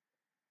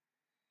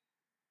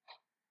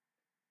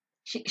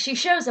she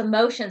shows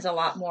emotions a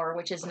lot more,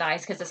 which is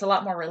nice because it's a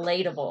lot more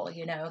relatable,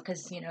 you know,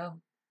 because, you know,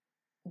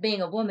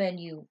 being a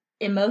woman,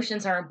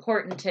 emotions are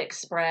important to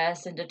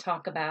express and to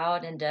talk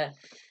about and to,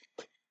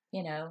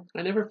 you know.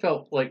 I never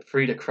felt like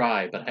free to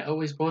cry, but I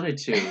always wanted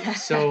to.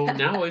 So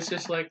now it's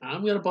just like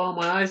I'm gonna bawl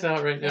my eyes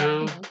out right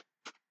now.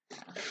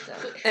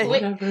 So.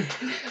 Whatever.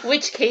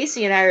 Which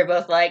Casey and I are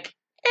both like,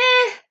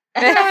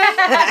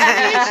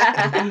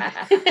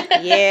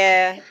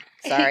 Yeah.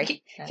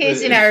 Sorry.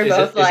 Casey and I are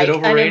both like is it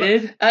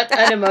overrated?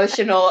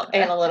 unemotional,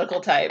 analytical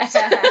types.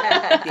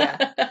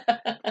 Yeah.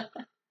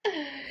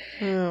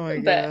 Oh my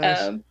But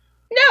gosh.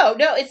 no,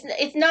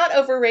 it's not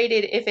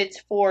overrated if it's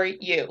for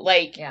you.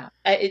 Like, Yeah.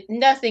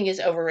 Nothing is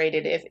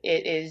overrated if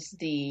it is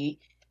the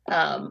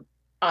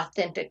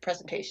authentic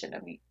presentation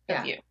of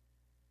Yeah. you.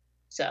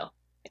 So,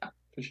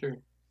 For sure.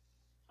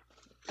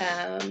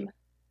 um,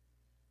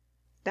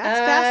 That's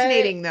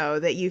fascinating, though,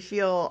 that you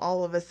feel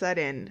all of a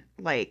sudden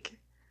like.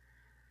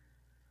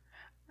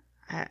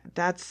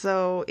 That's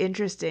so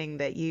interesting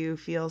that you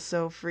feel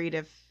so free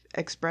to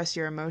express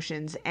your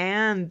emotions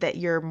and that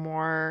you're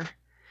more.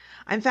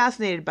 I'm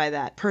fascinated by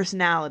that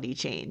personality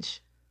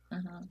change.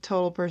 Mm-hmm.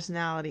 Total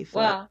personality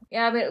flip. Well,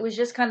 yeah, but it was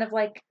just kind of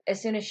like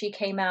as soon as she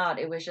came out,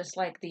 it was just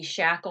like these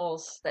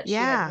shackles that she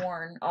had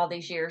worn all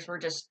these years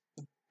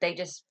they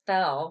just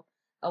fell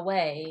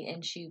away,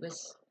 and she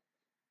was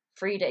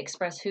free to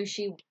express who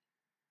she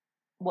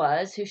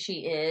was, who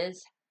she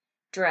is,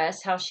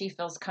 dress how she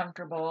feels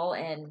comfortable,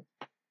 and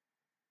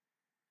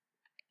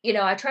you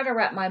know, I try to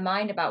wrap my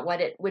mind about what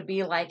it would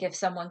be like if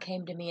someone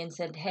came to me and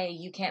said, "Hey,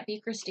 you can't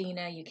be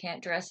Christina, you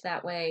can't dress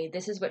that way.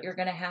 This is what you're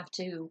going to have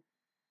to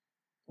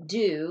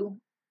do,"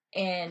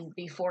 and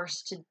be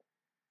forced to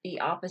be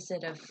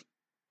opposite of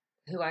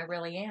who I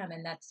really am.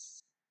 And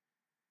that's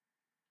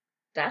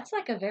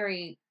like a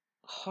very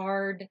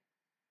hard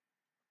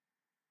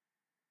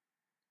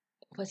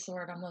what's the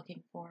word I'm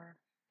looking for?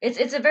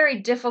 It's a very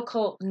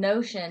difficult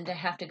notion to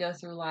have to go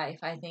through life,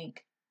 I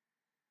think,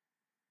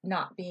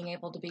 not being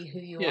able to be who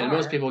you Yeah, are. and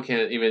most people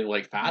can't even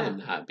like fathom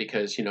that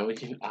because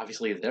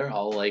obviously they're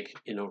all like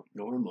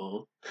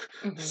normal.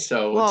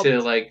 So Well,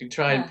 to like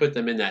try and Yeah. put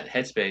them in that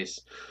headspace,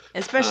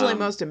 especially Um,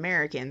 most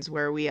Americans,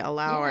 where we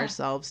allow Yeah.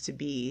 ourselves to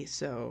be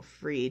so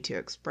free to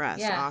express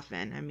Yeah.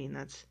 often. I mean,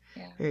 that's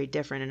Yeah. very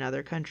different in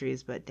other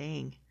countries, but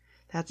dang,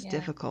 that's Yeah.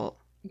 difficult.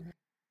 Mhm.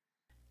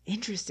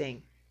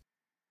 Interesting.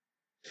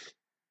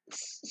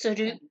 So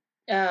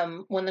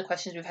one of the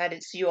questions we've had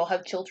is, do you all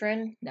have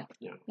children? No.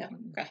 Yeah. No.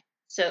 Okay.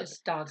 So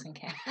Just dogs and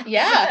cats.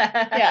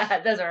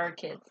 Yeah. Those are our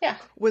kids.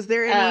 Was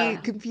there any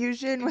Uh,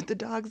 confusion with the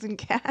dogs and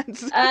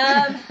cats?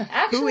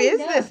 Actually, is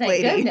no, this thank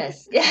lady?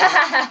 goodness.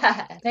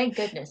 Yeah, thank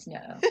goodness, no.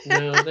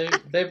 no,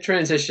 they've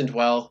transitioned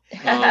well.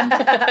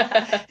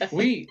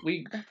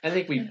 We I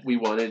think we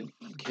wanted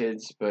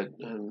kids, but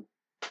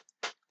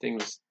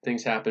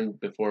things happened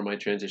before my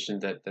transition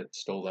that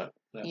stole that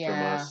from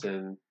Yeah. us,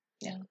 and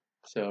Yeah.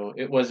 so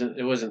it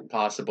wasn't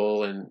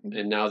possible. And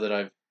now that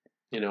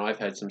I've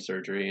had some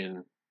surgery,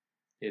 and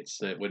it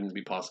wouldn't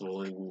be possible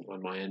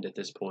on my end at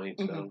this point.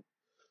 So Mhm.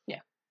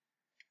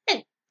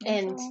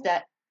 and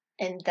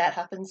that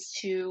happens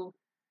to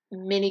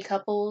many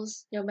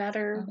couples, no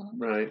matter.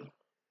 right,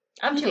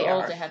 I'm Who too they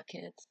old are. to have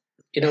kids.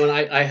 and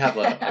I have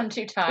I'm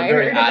too I'm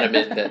very tired.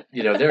 adamant that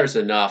there's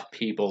enough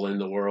people in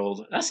the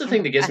world. That's the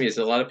thing that gets me is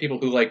a lot of people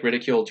who like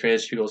ridicule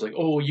trans people. Is like,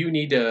 oh, you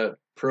need to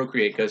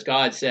procreate because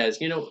God says,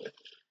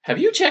 have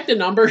you checked the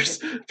numbers?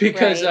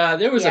 Because Right.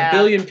 there was Yeah. 1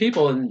 billion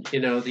people in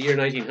the year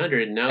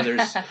 1900, and now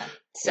there's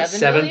 7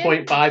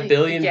 7.5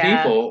 billion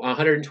Yeah. people.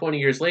 120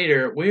 years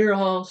later, we're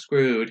all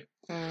screwed.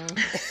 Mm.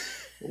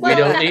 We Well-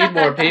 don't need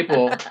more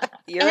people.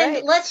 You're And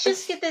right. let's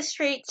just get this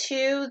straight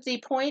too. The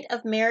point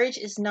of marriage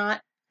is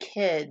not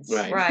kids.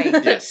 Right. Right.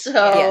 Yes.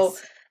 So,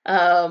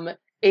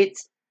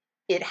 Yes.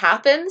 it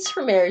happens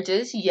for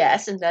marriages,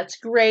 yes, and that's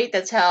great.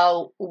 That's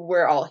how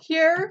we're all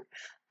here,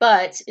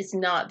 but it's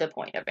not the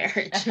point of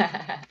marriage.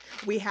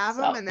 We have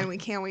So. them, and then we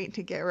can't wait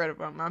to get rid of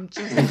them. I'm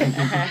just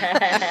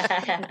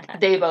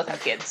They both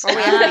have kids. Or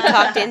we have to be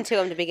talked into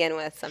them to begin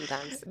with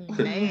sometimes.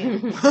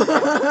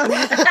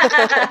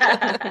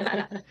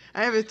 I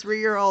have a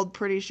 3-year-old.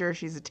 Pretty sure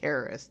she's a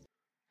terrorist.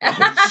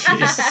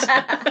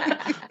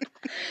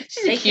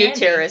 She's a They cute can be,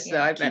 terrorist, yeah.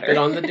 though. I met Keep it her.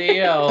 on the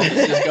DL.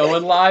 This is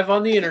going live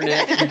on the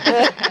internet.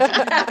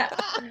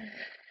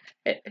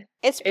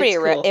 It's pretty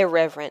cool.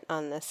 irreverent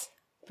on this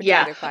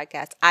Yeah. particular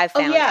podcast. I've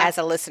found yeah. as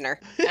a listener.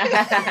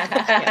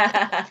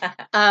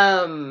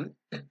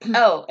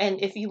 Oh,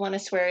 and if you want to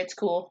swear, it's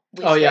cool.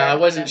 We Oh yeah, swear I on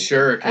wasn't them,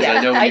 sure too. because Yeah.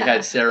 I know when you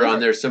had Sarah on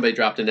there, somebody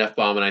dropped an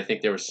F-bomb, and I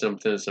think there was some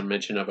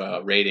mention of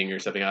a rating or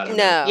something. I don't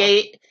know.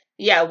 No.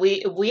 Yeah.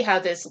 We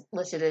have this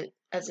listed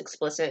as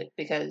explicit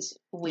because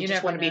we You just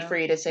never want to be know.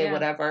 free to say Yeah.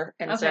 whatever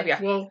and Okay. stuff.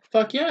 Yeah. Well,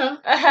 fuck yeah.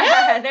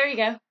 There you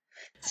go.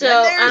 So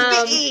And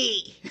there's the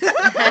E.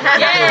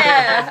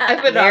 yeah, I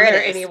put it There on it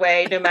there is.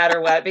 anyway, no matter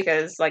what,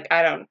 because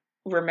I don't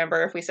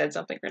remember if we said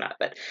something or not.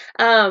 But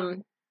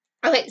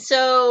okay,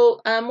 so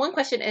one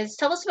question is,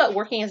 tell us about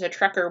working as a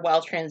trucker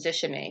while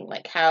transitioning.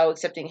 Like, how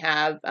accepting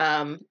have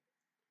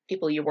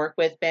people you work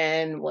with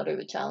been? What are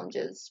the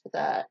challenges with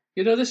that?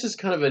 This is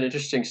kind of an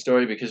interesting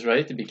story because right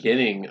at the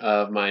beginning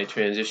of my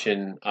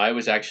transition, I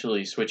was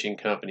actually switching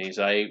companies.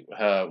 I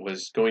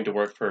was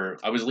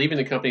leaving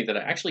the company that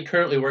I actually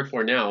currently work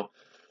for now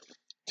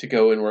to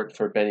go and work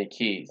for Benny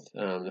Keith,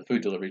 the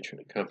food delivery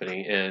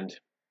company. And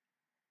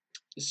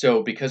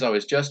so because I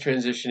was just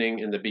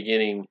transitioning in the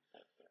beginning,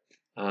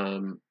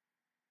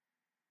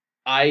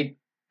 I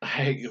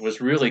was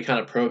really kind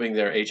of probing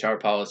their HR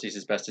policies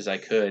as best as I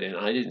could, and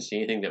I didn't see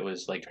anything that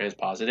was like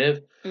transpositive.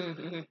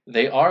 Mm-hmm.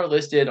 They are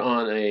listed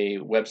on a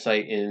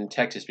website in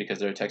Texas because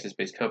they're a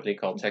Texas-based company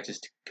called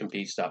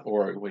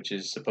TexasCompetes.org, which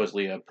is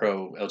supposedly a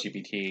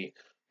pro-LGBT,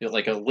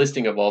 like a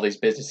listing of all these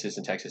businesses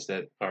in Texas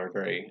that are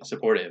very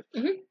supportive.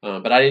 Mhm.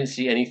 But I didn't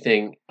see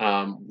anything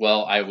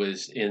while I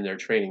was in their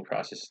training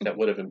process that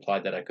would have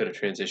implied that I could have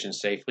transitioned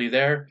safely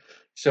there.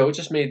 So it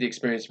just made the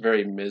experience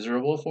very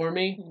miserable for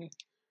me.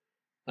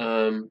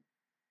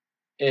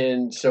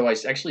 And so I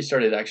actually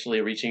started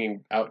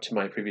reaching out to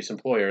my previous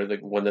employer, the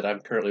one that I'm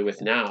currently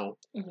with now.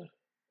 Mhm.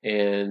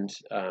 And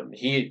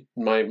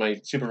my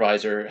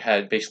supervisor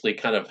had basically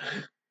kind of,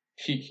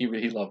 he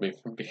really loved me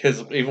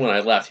because even when I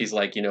left, he's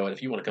like,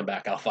 if you want to come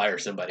back, I'll fire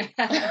somebody.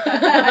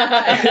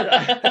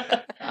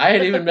 I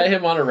had even met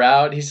him on a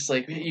route. He's just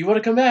like, you want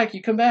to come back?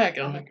 You come back.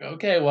 And I'm like,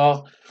 okay,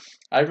 well.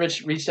 I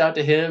reached out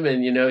to him,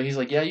 and he's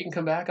like, "Yeah, you can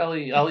come back.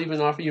 I'll even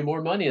offer you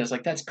more money." I was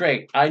like, "That's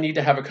great. I need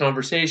to have a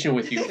conversation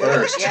with you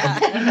first."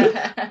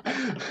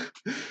 Yeah.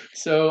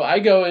 So I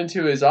go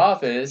into his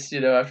office,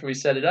 after we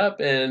set it up,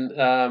 and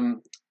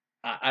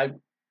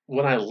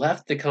when I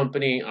left the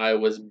company, I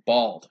was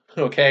bald.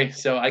 Okay,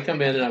 so I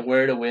come in and I'm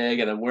wearing a wig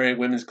and I'm wearing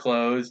women's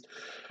clothes.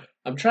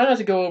 I'm trying not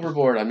to go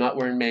overboard. I'm not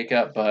wearing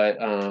makeup,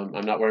 but I'm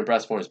not wearing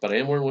breast forms, but I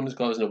am wearing women's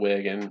clothes and a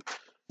wig, and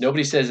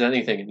nobody says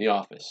anything in the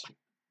office.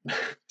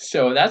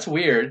 So that's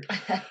weird.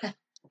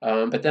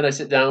 But then I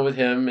sit down with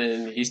him,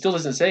 and he still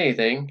doesn't say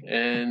anything.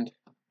 And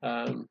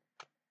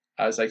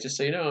I was like, just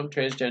so you know, I'm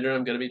transgender.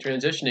 I'm going to be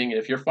transitioning.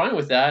 If you're fine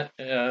with that,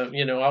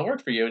 I'll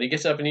work for you. And he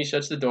gets up and he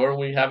shuts the door, and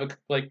we have a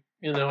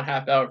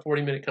half hour,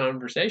 40-minute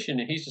conversation.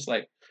 And he's just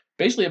like,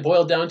 basically, it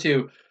boiled down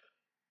to,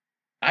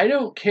 I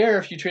don't care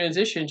if you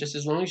transition, just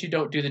as long as you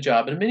don't do the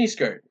job in a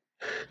miniskirt.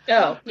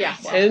 Oh, yeah.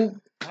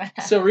 And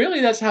so really,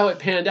 that's how it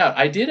panned out.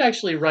 I did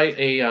actually write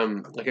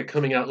a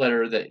coming out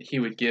letter that he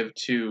would give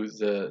to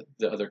the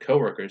other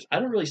coworkers. I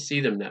don't really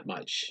see them that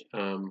much.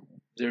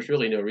 There's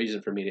really no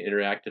reason for me to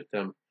interact with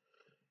them.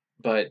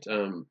 But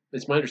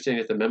it's my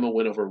understanding that the memo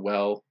went over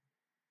well.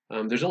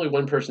 There's only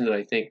one person that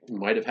I think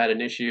might have had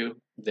an issue.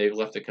 They've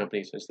left the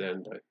company since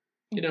then, but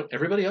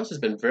everybody else has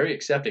been very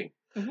accepting.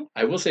 Mm-hmm.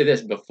 I will say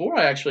this: before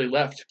I actually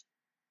left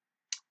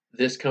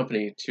this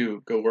company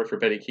to go work for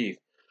Benny Keith,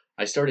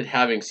 I started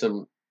having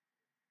some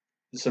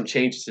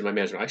changes in my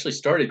management. I actually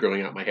started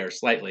growing out my hair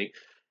slightly,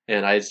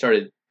 and I had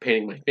started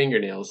painting my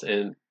fingernails.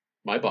 And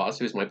my boss,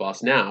 who's my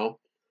boss now,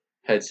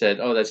 had said,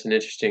 "Oh, that's an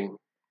interesting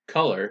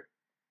color."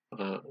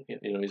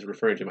 He's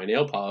referring to my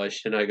nail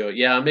polish, and I go,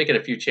 "Yeah, I'm making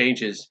a few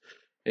changes."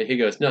 And he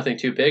goes, "Nothing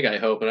too big, I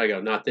hope." And I go,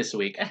 "Not this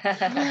week." I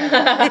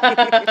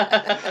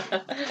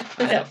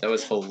thought that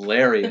was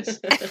hilarious.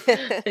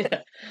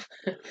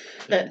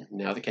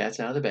 Now the cat's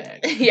out of the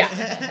bag.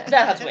 Yeah,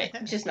 that's wait,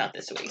 just not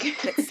this week.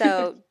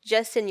 So,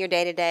 just in your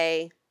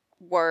day-to-day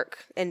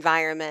work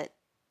environment,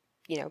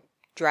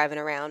 driving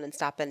around and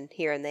stopping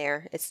here and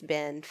there, it's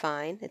been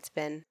fine. It's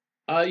been...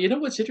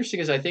 what's interesting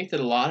is I think that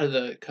a lot of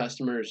the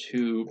customers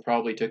who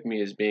probably took me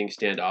as being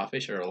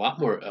standoffish are a lot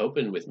more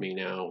open with me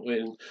now.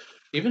 And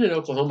even in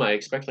Oklahoma, I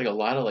expect a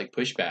lot of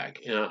pushback.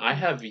 I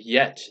have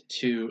yet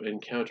to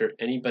encounter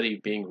anybody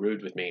being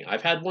rude with me.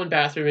 I've had one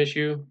bathroom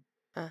issue,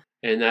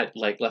 and that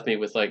left me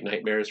with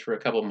nightmares for a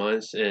couple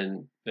months.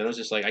 And I was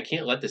just like, I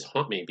can't let this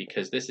haunt me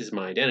because this is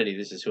my identity.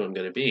 This is who I'm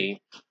going to be.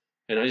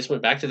 And I just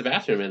went back to the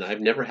bathroom, and I've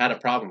never had a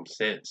problem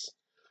since.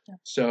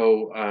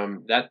 So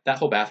that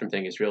whole bathroom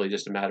thing is really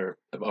just a matter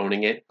of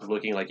owning it,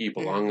 looking like you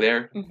belong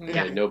there,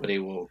 and nobody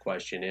will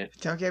question it.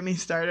 Don't get me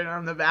started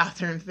on the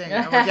bathroom thing.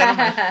 I will get on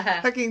my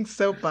fucking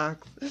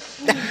soapbox.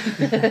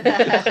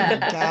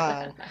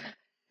 God.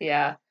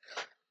 Yeah.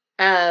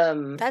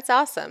 That's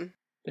awesome.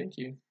 Thank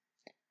you.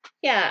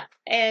 Yeah,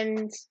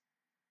 and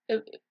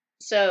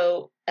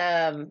so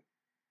Kira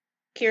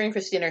and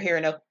Christine are here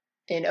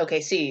in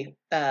OKC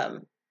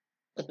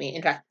with me.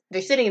 In fact,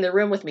 they're sitting in the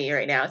room with me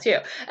right now too.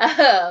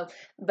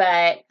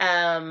 But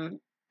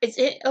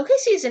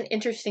OKC is an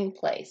interesting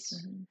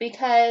place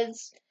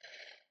because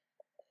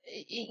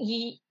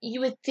you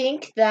would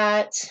think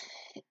that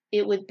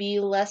it would be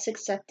less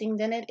accepting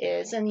than it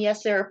is. And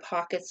yes, there are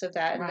pockets of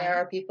that, and there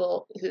are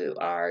people who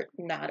are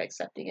not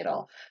accepting at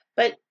all.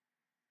 But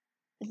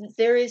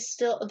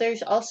there's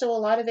also a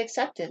lot of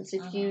acceptance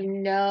if you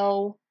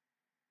know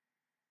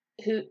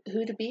who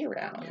to be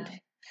around. Yeah.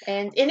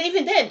 And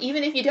even then,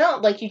 even if you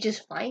don't, you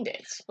just find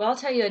it. Well, I'll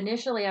tell you,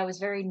 initially I was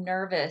very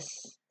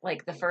nervous,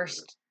 the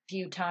first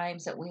few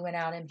times that we went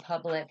out in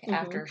public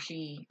after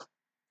she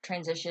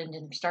transitioned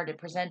and started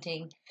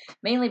presenting,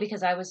 mainly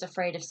because I was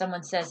afraid if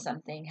someone says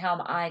something, how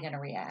am I going to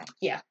react?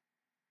 Yeah.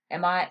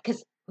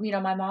 Because,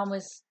 my mom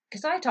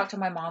because I talked to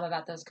my mom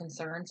about those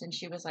concerns, and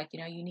she was like,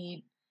 you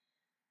need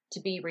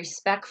to be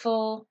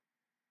respectful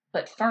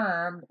but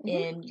firm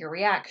in your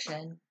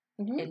reaction.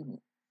 And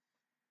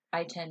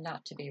I tend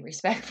not to be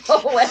respectful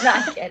when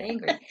I get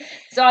angry.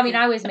 So,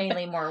 I was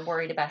mainly more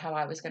worried about how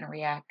I was going to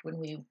react when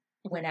we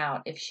went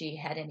out if she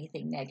had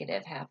anything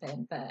negative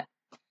happen. But,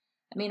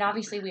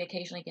 obviously we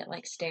occasionally get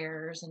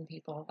stares, and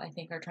people, I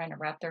think, are trying to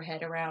wrap their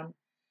head around,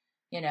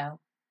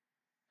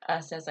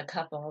 us as a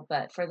couple.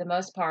 But for the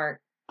most part,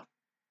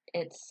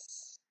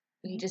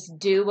 we just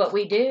do what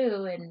we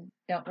do and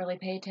don't really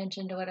pay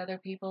attention to what other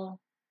people...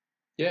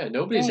 Yeah,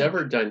 nobody's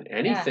ever done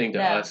anything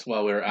to us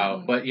while we were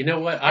out. But you know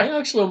what? I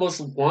actually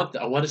almost want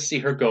to see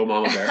her go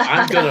Mama Bear.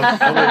 I would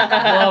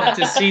love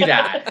to see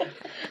that.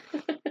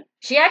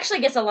 She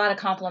actually gets a lot of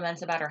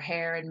compliments about her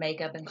hair and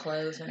makeup and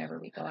clothes whenever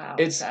we go out.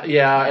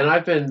 And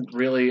I've been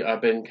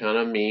kind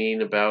of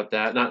mean about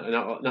that.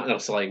 Not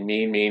necessarily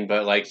mean,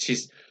 but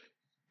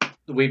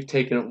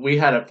we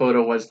had a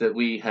photo once that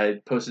we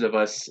had posted of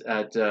us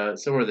at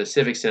somewhere at the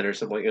Civic Center or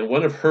something, and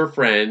one of her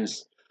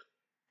friends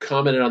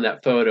commented on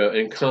that photo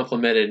and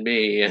complimented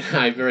me, and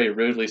I very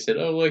rudely said,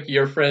 "Oh, look,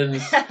 your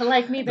friends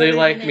like me better. They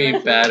like me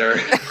better."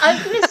 I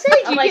was gonna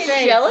say, do you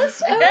get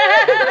jealous?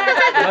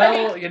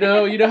 Well, you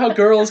know how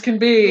girls can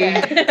be.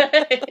 Yeah.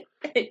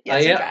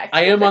 Yes,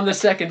 I am on the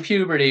second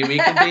puberty. We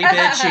can be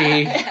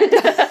bitchy.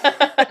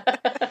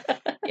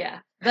 Yeah,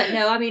 but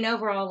no,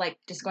 overall,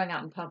 just going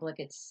out in public,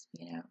 it's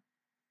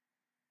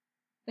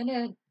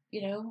been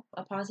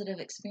a positive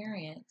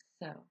experience.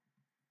 So.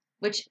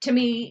 Which to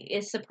me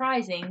is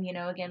surprising,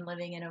 again,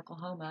 living in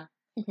Oklahoma.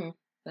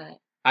 But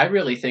I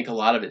really think a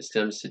lot of it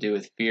stems to do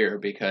with fear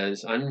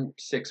because I'm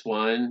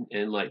 6'1"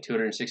 and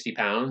 260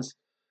 pounds.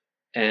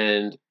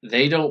 and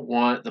they don't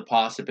want the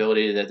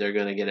possibility that they're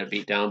going to get a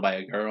beat down by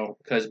a girl,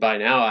 because by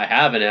now I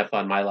have an F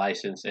on my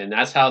license, and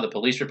that's how the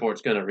police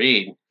report's going to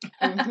read.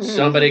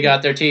 Somebody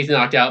got their teeth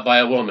knocked out by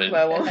a woman.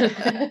 Well,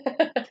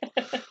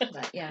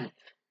 But yeah.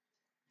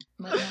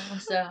 But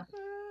no,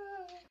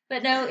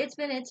 but no, it's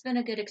been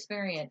a good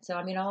experience. So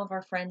I mean, all of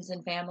our friends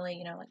and family,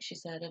 you know, like she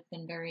said, have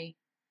been very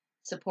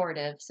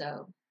supportive.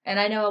 So, and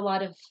I know a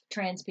lot of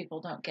trans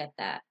people don't get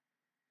that.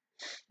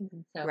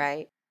 So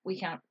Right. we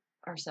count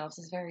ourselves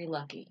as very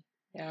lucky,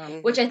 yeah.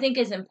 Mhm. which I think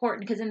is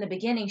important because in the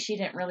beginning she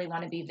didn't really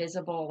want to be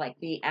visible, like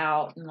be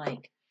out, and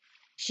like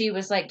she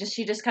was like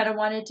she just kind of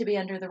wanted to be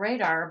under the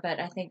radar. But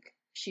I think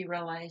she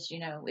realized, you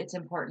know, it's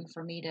important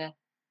for me to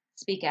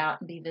speak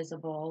out and be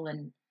visible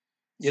and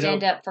You know-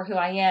 stand up for who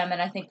I am.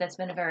 And I think that's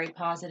been a very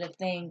positive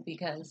thing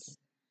because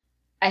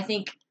I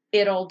think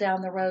it'll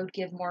down the road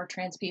give more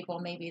trans people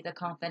maybe the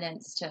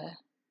confidence to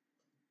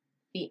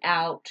be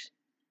out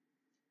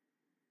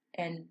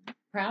and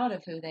proud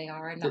of who they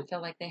are and not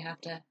feel like they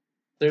have to.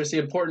 There's the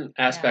important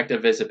aspect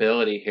of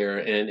visibility here,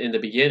 and in the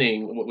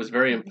beginning, what was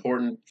very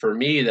important for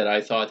me that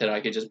I thought that I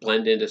could just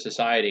blend into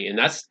society, and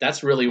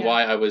that's really Yeah.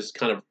 why I was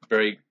kind of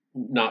very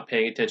not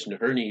paying attention to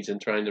her needs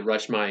and trying to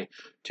rush my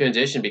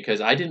transition,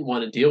 because I didn't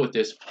want to deal with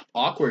this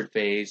awkward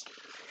phase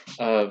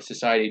of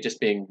society just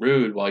being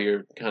rude while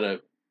you're kind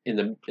of in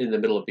the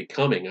middle of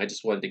becoming. I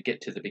just wanted to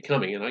get to the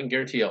becoming, and I can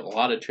guarantee you a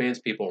lot of trans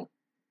people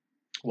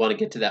want to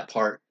get to that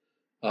part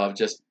of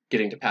just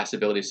getting to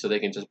passability so they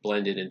can just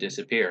blend in and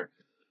disappear.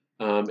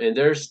 And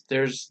there's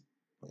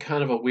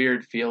kind of a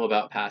weird feel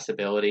about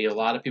passability. A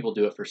lot of people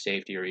do it for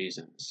safety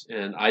reasons,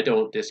 and I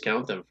don't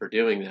discount them for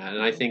doing that.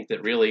 And I think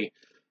that really,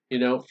 you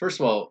know, first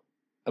of all,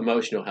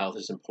 emotional health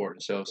is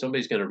important. So if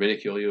somebody's going to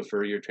ridicule you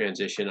for your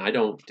transition, I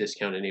don't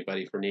discount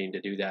anybody for needing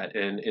to do that.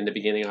 And in the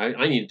beginning,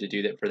 I needed to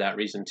do that for that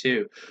reason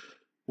too.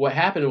 What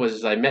happened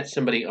was I met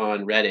somebody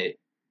on Reddit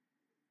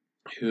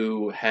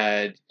who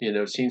had, you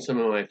know, seen some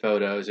of my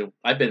photos. And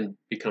I've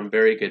become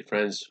very good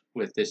friends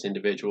with this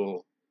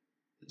individual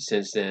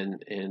since then,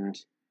 and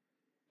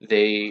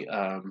they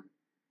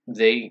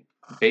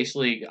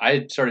basically, I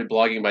had started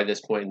blogging by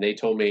this point, and they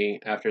told me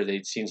after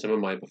they'd seen some of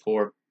my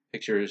before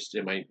pictures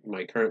and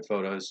my current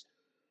photos,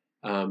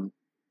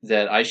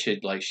 that I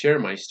should like share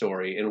my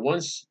story. And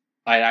once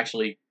I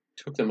actually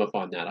took them up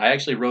on that, I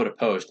actually wrote a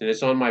post, and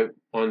it's on my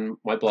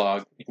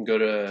blog. You can go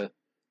to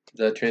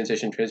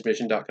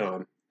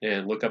thetransitiontransmission.com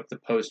and look up the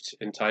post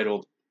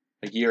entitled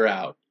 "A Year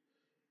Out,"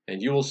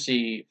 and you will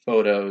see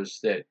photos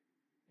that,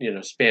 you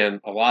know,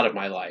 span a lot of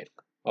my life,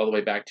 all the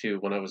way back to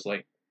when I was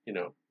like, you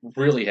know,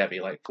 really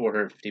heavy, like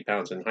 450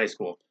 pounds in high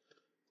school,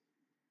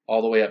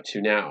 all the way up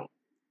to now.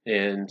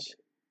 And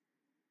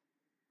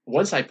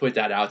once I put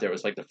that out there, it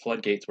was like the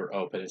floodgates were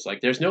open. It's like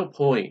there's no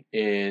point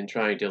in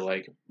trying to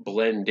like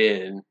blend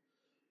in.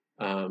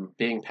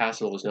 Being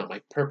passable is not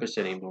my purpose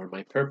anymore.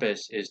 My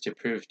purpose is to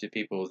prove to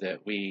people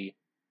that we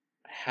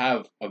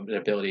have an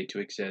ability to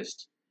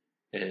exist,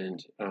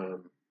 and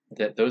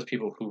that those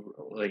people who,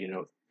 you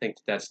know, think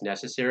that's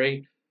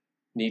necessary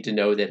need to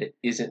know that it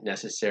isn't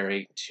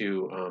necessary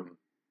to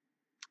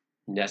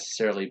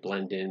necessarily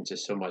blend into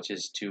so much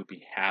as to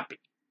be happy.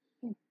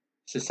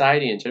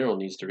 Society in general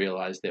needs to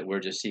realize that we're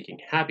just seeking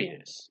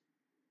happiness,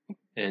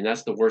 and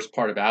that's the worst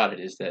part about it,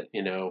 is that,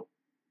 you know,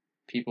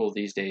 people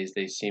these days,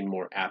 they seem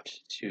more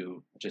apt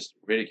to just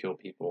ridicule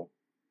people,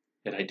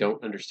 and I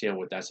don't understand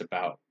what that's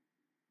about.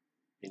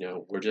 You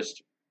know, we're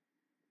just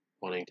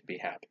wanting to be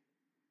happy.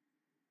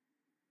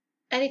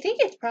 And I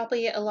think it's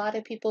probably a lot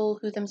of people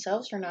who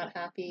themselves are not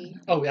happy.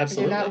 Oh,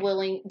 absolutely. They're not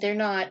willing, they're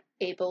not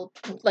able,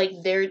 like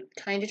they're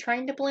kind of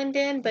trying to blend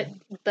in, but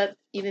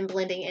even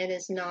blending in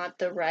is not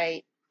the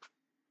right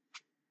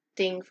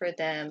thing for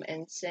them,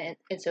 and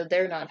so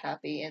they're not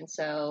happy, and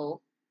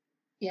so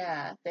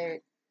yeah,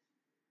 they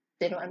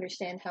don't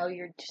understand how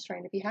you're just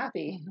trying to be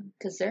happy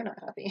because they're not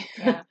happy.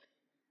 Yeah.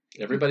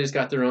 Everybody's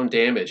got their own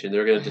damage, and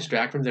they're going to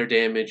distract from their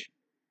damage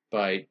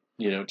by,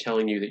 you know,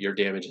 telling you that your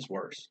damage is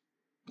worse.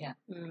 Yeah.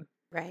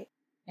 Right.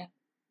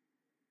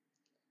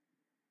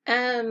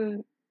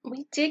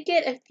 We did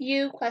get a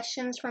few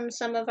questions from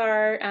some of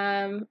our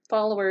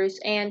followers,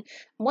 and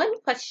one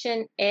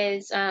question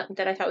is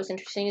that I thought was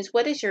interesting is,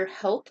 what is your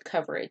health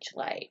coverage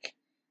like?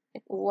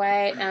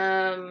 What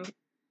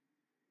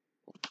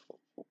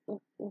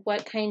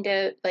kind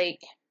of, like,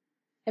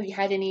 have you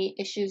had any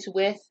issues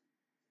with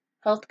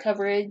health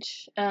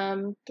coverage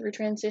through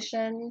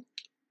transition?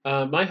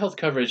 My health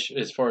coverage,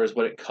 as far as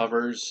what it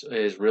covers,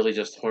 is really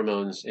just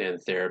hormones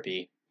and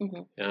therapy.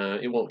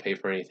 It won't pay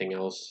for anything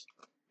else.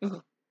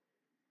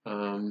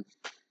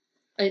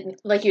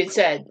 Like you had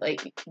said,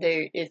 like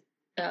if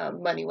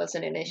money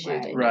wasn't an issue,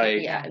 Right. then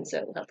Right. yeah, and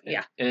so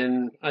yeah.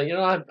 And you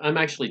know, I'm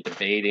actually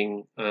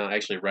debating,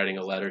 actually writing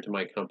a letter to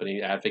my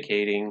company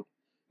advocating,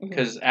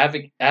 because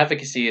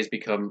advocacy has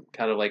become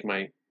kind of like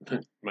my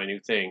my new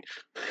thing.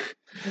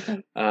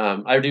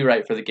 I do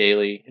write for the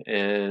Gailey,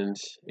 and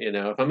you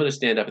know, if I'm going to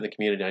stand up in the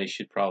community, I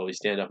should probably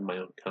stand up in my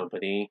own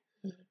company,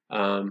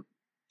 and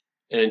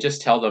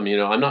just tell them, you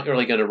know, I'm not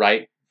really going to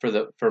write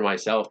for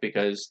myself,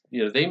 because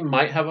they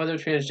might have other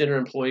transgender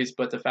employees,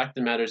 but the fact of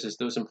the matter is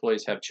those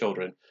employees have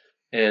children,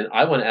 and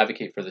I want to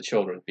advocate for the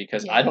children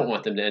because I don't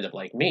want them to end up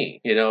like me.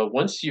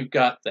 Once you've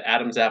got the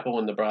Adam's apple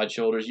and the broad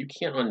shoulders, you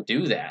can't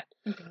undo that.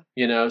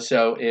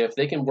 So if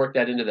they can work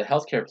that into the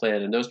healthcare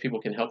plan and those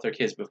people can help their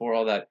kids before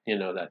all that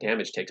that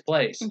damage takes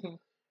place,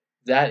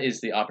 that is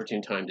the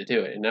opportune time to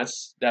do it. And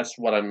that's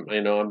what I'm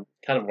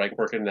kind of like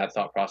working that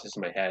thought process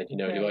in my head.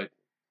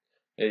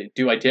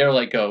 Do I dare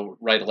go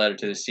write a letter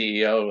to the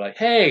CEO like,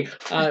 hey,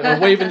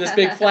 I'm waving this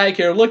big flag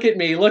here, look at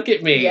me.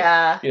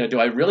 Yeah. Do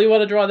I really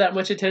want to draw that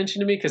much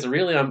attention to me? Because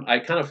really I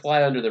kind of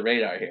fly under the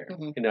radar here.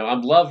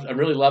 I'm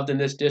really loved in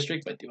this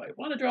district, but do I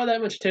want to draw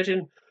that much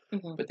attention?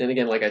 But then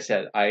again, like I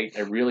said, I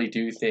really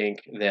do think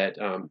that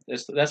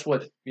that's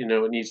what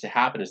what needs to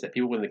happen, is that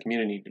people in the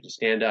community need to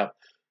stand up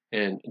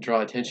and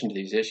draw attention to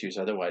these issues.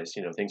 Otherwise,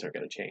 things aren't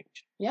going to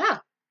change. Yeah.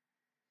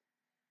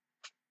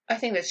 I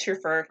think that's true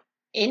for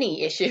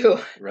any issue.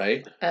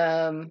 Right.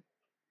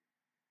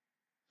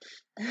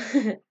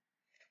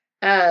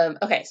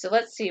 Okay, so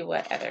let's see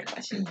what other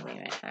questions we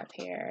might have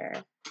here.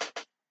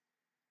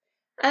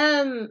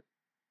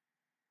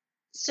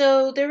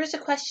 So there was a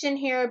question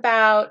here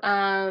about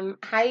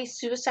high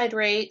suicide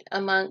rate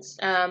amongst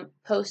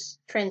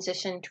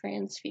post-transition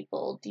trans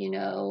people. Do you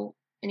know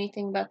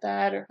anything about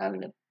that, or have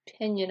an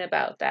opinion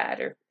about that,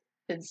 or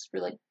it's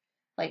really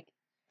like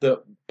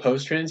the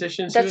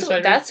post-transition suicide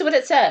rate? That's what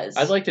it says.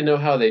 I'd like to know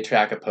how they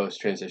track a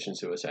post-transition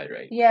suicide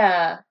rate.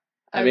 Yeah.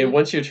 I mean,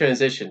 once you're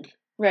transitioned,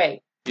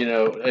 right?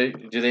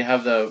 Do they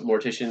have the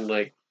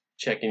mortician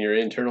checking your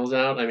internals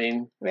out? I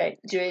mean, right?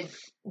 Do a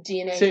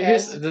DNA so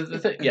here's test? the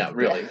thing. Yeah,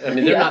 really. I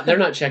mean, they're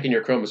not checking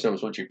your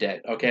chromosomes once you're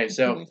dead. Okay,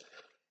 so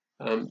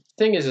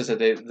thing is that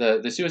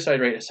the suicide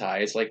rate is high.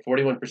 It's like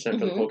 41%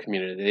 for the whole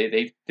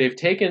community. They've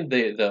taken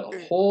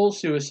the whole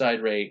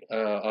suicide rate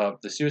of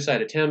the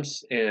suicide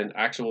attempts and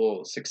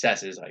actual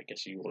successes. I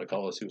guess you want to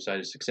call a suicide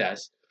a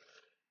success.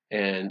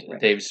 And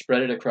they've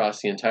spread it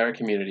across the entire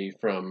community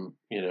from,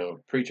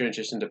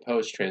 pre-transition to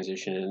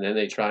post-transition. And then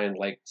they try and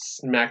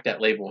smack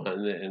that label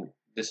on it. And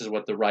this is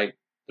what the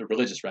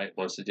religious right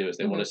wants to do, is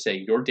they want to say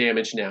you're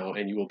damaged now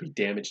and you will be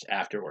damaged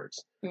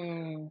afterwards.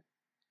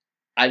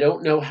 I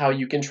don't know how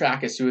you can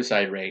track a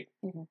suicide rate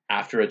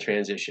after a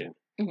transition.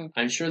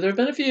 I'm sure there have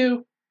been a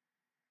few.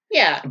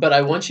 Yeah. But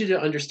I want you to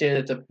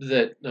understand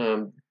that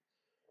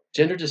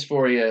gender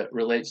dysphoria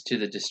relates to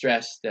the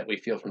distress that we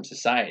feel from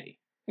society.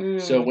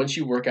 So once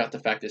you work out the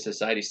fact that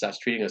society stops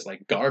treating us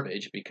like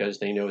garbage because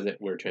they know that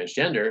we're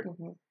transgender,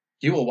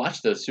 you will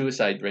watch those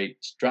suicide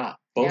rates drop,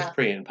 both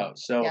pre and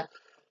post. So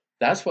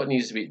that's what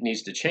needs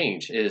to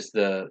change, is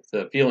the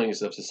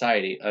feelings of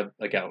society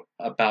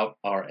about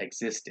our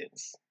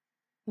existence.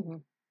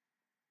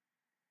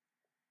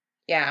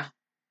 Yeah.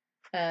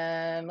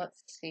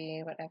 Let's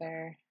see what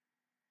other.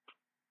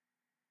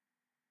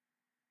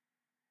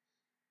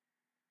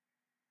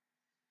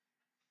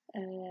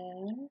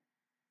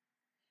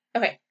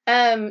 Okay.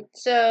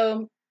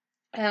 So,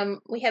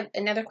 we have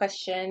another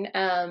question.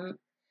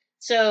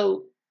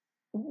 So,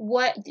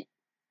 what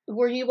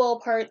were you all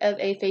part of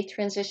a faith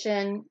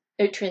transition?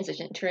 What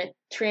tradition?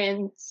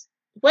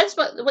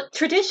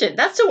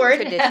 That's the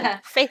word. Tradition.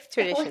 Faith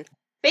tradition.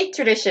 Faith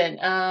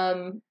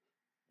tradition.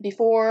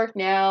 Before,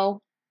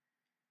 now,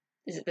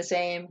 is it the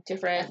same?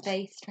 Different? A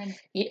faith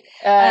transition.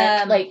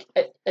 Like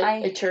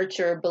a church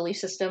or a belief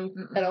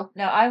system at all?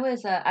 No, I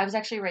was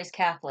actually raised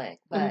Catholic,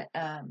 but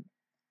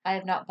I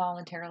have not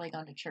voluntarily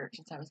gone to church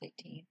since I was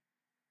 18.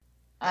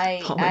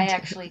 I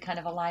actually kind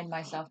of aligned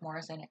myself more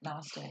as an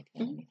agnostic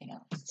than anything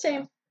else.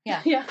 Same.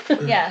 Yeah. Yeah.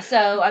 Yeah.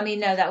 So I mean,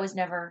 no, that was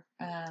never.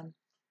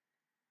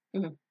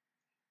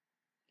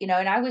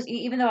 And I was,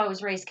 even though I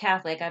was raised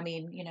Catholic, I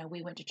mean,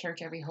 we went to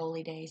church every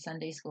holy day,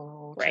 Sunday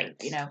school. Right.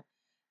 Church,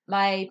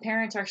 my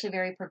parents are actually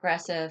very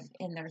progressive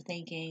in their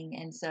thinking,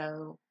 and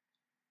so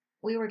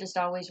we were just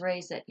always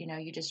raised that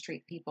you just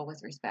treat people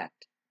with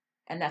respect.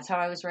 And that's how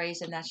I was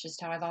raised, and that's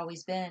just how I've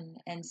always been.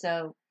 And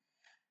so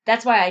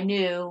that's why I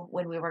knew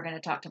when we were going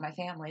to talk to my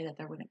family that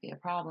there wouldn't be a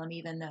problem,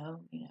 even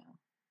though,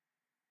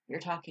 you're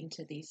talking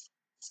to these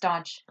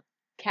staunch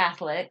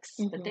Catholics,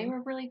 but they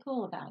were really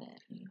cool about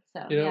it.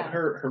 So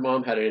her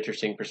mom had an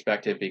interesting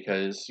perspective,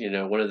 because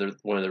one of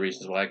the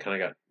reasons why I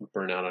kind of got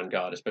burnt out on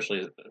God,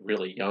 especially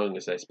really young,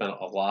 is I spent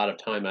a lot of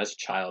time as a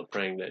child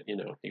praying that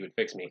He would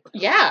fix me.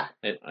 Yeah.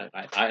 And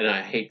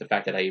I hate the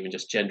fact that I even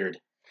just gendered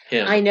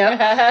him. I know.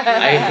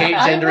 I hate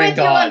gendering I'm with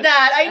God. You on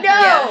that. I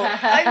know.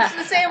 I'm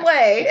the same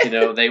way.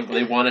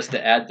 They want us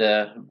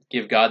to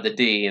give God the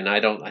D, and I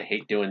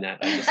hate doing that.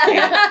 I just hate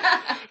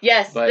it.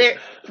 Yes, but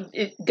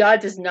God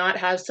does not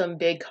have some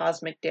big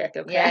cosmic dick.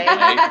 Okay,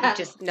 right?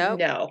 Just no.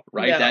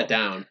 Write that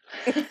down.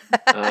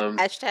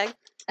 Hashtag.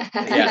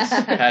 Yes,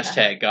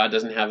 hashtag God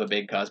doesn't have a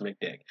big cosmic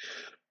dick.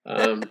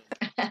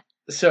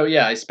 So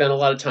yeah, I spent a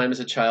lot of time as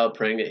a child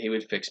praying that He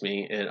would fix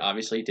me, and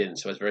obviously He didn't.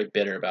 So I was very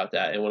bitter about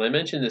that. And when I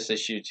mentioned this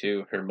issue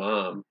to her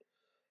mom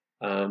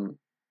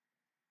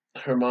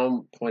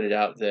pointed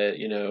out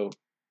that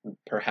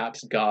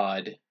perhaps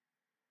God,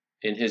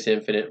 in His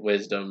infinite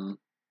wisdom,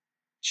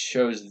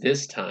 chose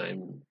this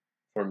time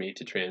for me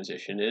to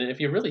transition. And if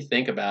you really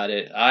think about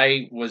it,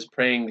 I was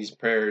praying these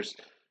prayers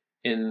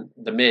in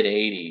the mid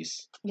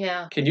 80s.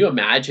 Yeah. Can you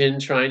imagine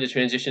trying to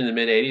transition in the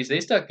mid 80s? They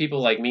stuck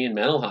people like me in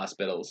mental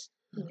hospitals,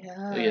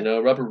 Yeah.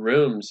 rubber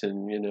rooms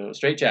and,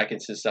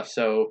 straitjackets and stuff.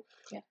 So,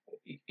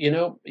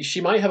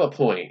 she might have a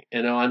point.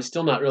 I'm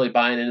still not really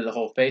buying into the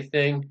whole faith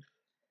thing.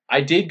 I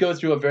did go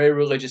through a very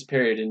religious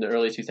period in the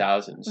early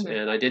 2000s,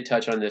 and I did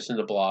touch on this in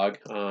the blog.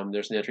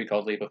 There's an entry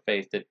called Leap of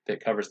Faith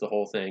that covers the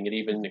whole thing. It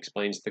even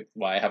explains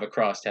why I have a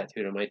cross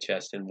tattooed on my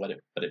chest and what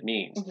it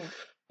means.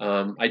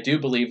 I do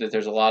believe that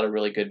there's a lot of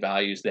really good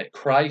values that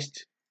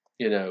Christ,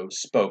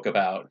 spoke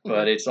about,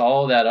 but it's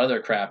all that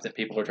other crap that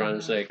people are trying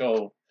to say,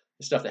 the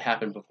stuff that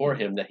happened before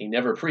him that he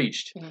never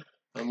preached.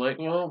 I'm like,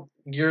 well,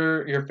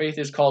 your faith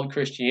is called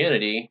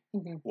Christianity.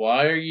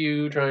 Why are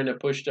you trying to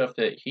push stuff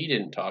that he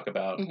didn't talk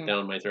about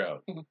down my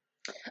throat?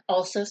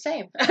 Also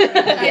same.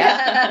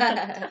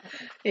 Yeah.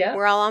 Yeah.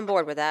 We're all on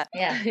board with that.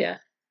 Yeah. Yeah.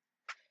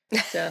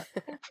 So,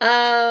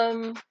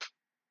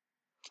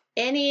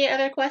 any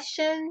other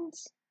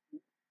questions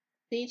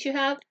that you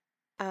have?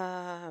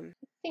 I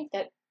think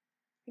that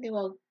pretty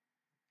well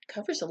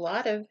covers a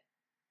lot of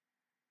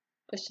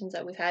questions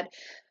that we've had.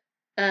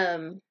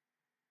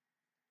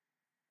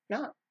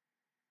 Not.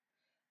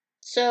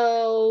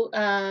 So,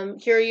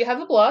 here you have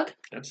a blog.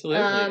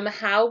 Absolutely.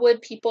 How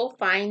would people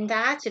find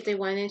that if they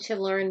wanted to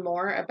learn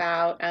more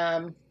about?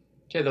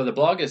 Okay, though the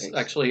blog is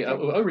actually I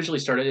originally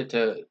started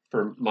it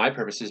for my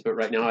purposes, but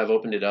right now I've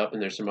opened it up,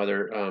 and there's some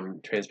other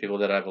trans people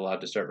that I've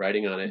allowed to start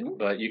writing on it.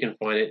 But you can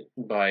find it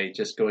by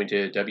just going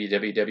to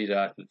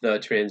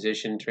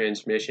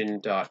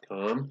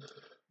www.thetransitiontransmission.com,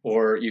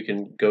 or you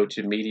can go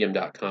to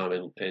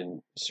medium.com and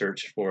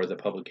search for the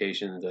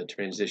publication, The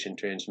Transition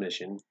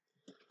Transmission.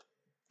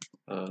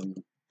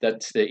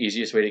 That's the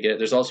easiest way to get it.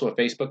 There's also a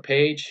Facebook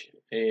page,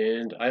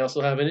 and I also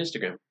have an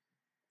Instagram,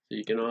 so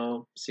you can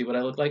all see what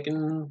I look like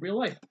in real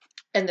life.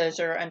 And those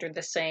are under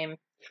the same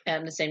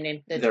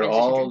name. They're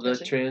all The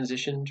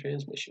Transition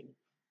Transmission.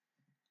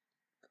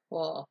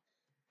 Cool.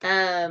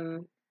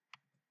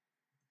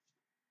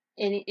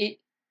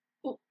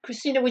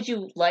 Christina, would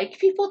you like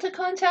people to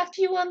contact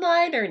you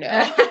online or no?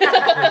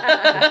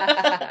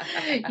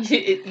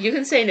 You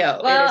can say no.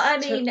 Well, I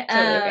mean,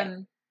 totally okay.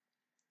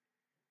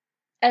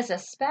 As a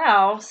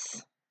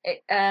spouse,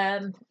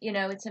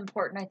 it's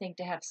important, I think,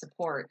 to have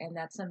support, and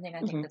that's something I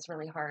think that's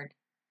really hard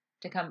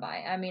to come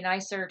by. I mean, I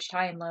searched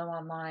high and low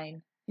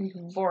online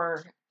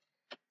for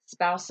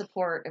spouse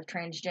support of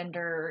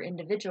transgender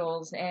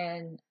individuals,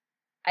 and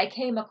I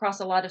came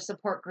across a lot of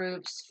support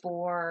groups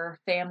for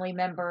family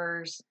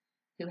members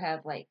who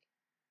have like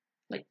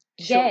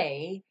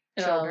gay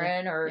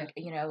children, or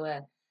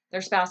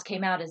their spouse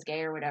came out as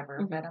gay or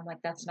whatever. But I'm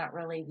like, that's not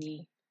really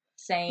the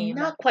same.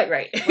 Not quite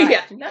right.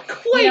 Yeah, not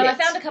quite. I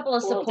found a couple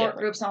of support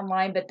groups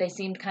online, but they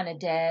seemed kind of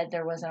dead.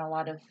 There wasn't a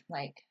lot of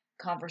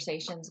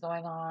conversations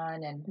going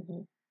on, and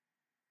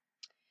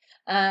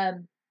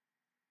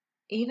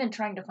even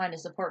trying to find a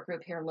support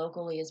group here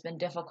locally has been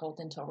difficult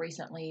until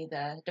recently.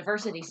 The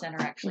Diversity Center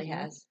actually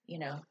has,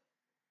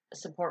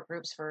 support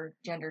groups for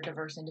gender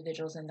diverse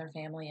individuals and their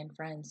family and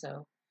friends.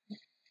 So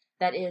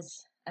that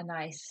is a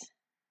nice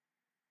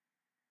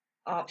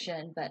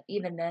option. But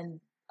even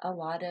then, a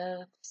lot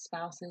of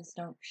spouses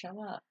don't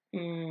show up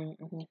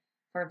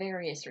for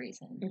various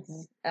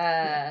reasons.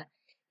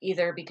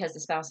 Either because the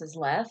spouse has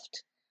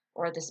left,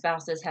 or the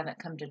spouses haven't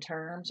come to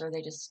terms, or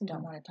they just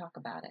don't want to talk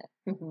about it.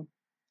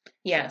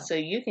 Yeah, so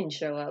you can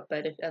show up,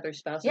 but if other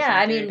spouses,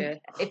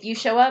 if you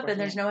show up and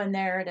there's no one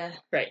there to,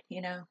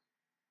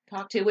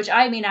 talk to, which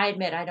I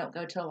admit I don't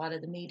go to a lot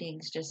of the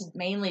meetings, just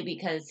mainly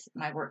because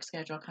my work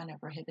schedule kind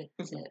of prohibits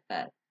it.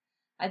 But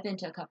I've been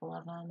to a couple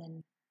of them,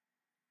 and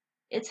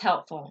it's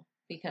helpful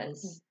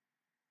because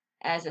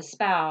as a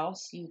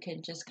spouse, you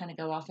can just kind of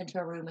go off into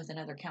a room with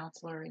another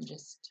counselor and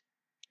just.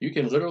 You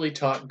can literally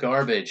talk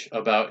garbage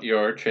about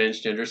your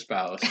transgender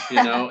spouse,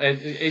 and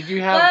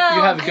you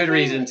have a good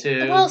reason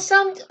to. Well,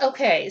 so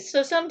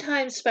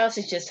sometimes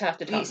spouses just have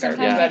to talk garbage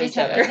about each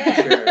other.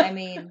 Sure.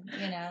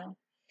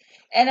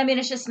 And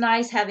it's just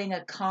nice having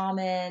a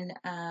common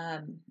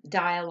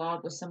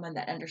dialogue with someone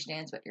that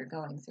understands what you're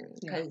going through,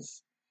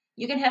 because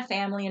you can have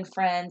family and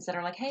friends that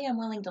are like, hey, I'm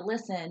willing to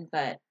listen,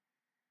 but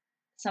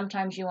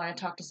sometimes you want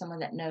to talk to someone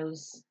that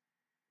knows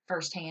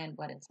firsthand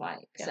what it's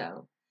like.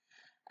 So,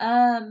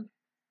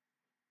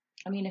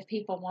 if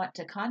people want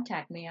to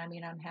contact me,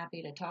 I'm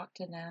happy to talk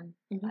to them.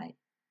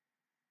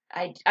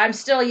 I'm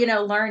still,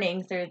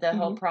 learning through the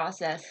whole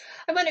process.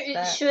 I wonder,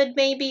 should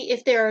maybe,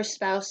 if there are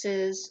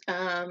spouses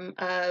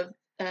of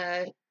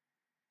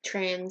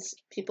trans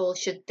people,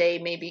 should they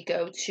maybe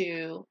go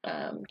to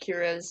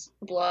Kira's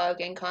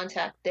blog and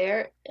contact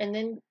there and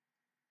then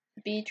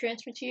be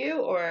transferred to you,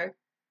 or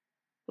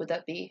would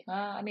that be?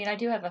 I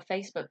do have a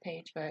Facebook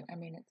page, but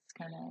it's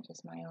kind of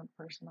just my own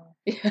personal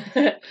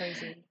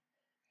crazy.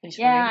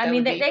 Yeah,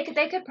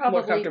 they could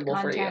probably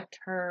contact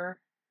her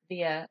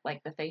via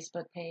the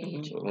Facebook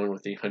page, along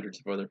with the hundreds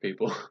of other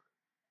people.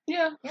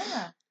 Yeah,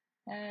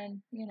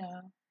 and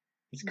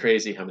It's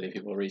crazy how many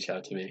people reach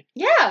out to me.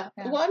 Yeah.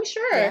 Yeah. Well, I'm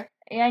sure. Yeah.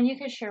 And you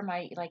could share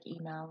my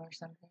email or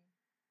something.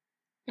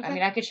 I Okay.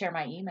 mean, I could share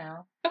my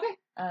email. Okay.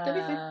 That'd be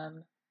fine.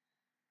 Um,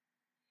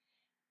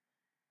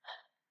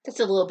 It's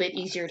a little bit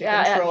easier to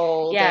Yeah,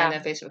 control yeah. than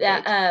a Facebook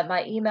page.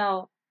 My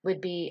email would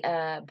be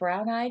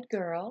brown-eyed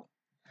girl.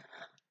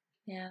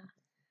 Yeah.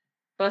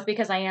 Both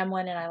because I am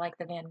one and I like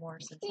the Van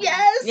Morrison song.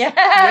 Yes! Yeah.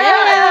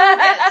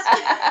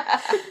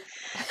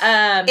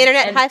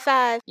 Internet and- high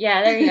five.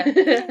 Yeah, there you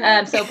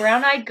go. So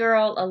brown-eyed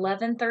girl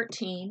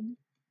 1113.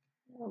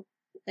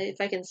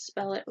 If I can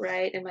spell it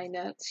right in my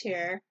notes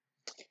here.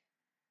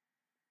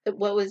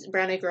 What was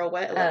Brown Eyed Girl?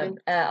 What? 11?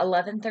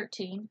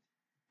 1113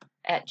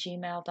 at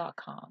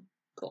gmail.com.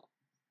 Cool.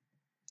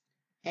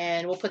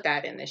 And we'll put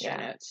that in the show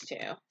Yeah. notes too.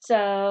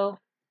 So,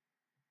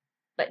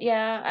 but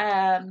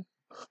yeah,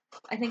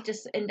 I think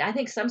I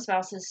think some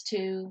spouses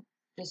too,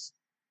 just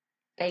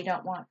they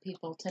don't want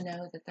people to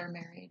know that they're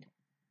married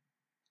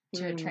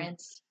to a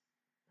trans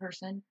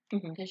person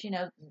Mhm.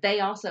 because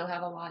they also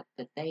have a lot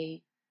that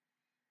they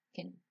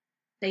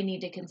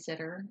need to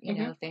consider,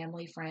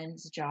 family,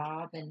 friends,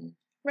 job, and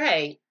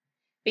Right.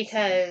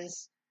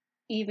 Because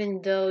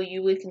even though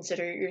you would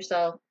consider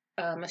yourself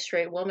a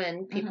straight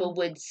woman, people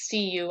would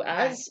see you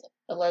as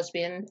a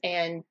lesbian,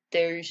 and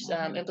there's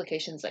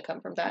implications that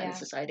come from that in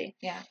society.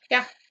 yeah.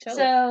 Yeah,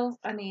 totally. So,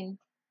 I mean,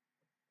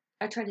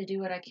 I try to do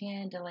what I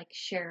can to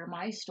share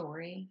my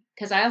story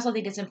because I also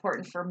think it's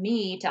important for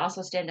me to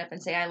also stand up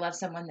and say I love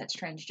someone that's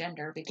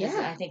transgender because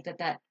I think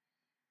that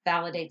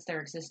validates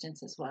their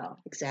existence as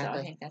well. Exactly. So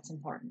I think that's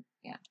important.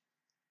 Yeah.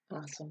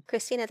 Awesome.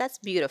 Christina, that's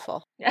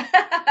beautiful. I'm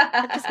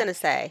I'm just gonna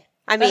say.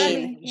 I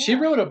mean, She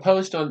wrote a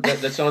post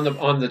that's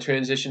on the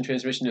transition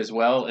transmission as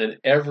well, and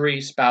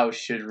every spouse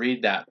should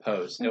read that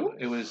post.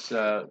 It was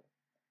to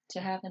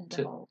have and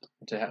behold.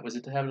 was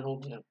it to have and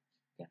hold?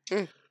 Yeah.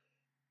 Mm.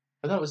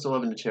 I thought it was to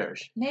love and to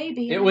cherish.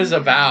 Maybe It was a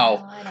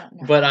vow, I don't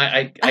know. but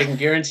I can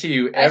guarantee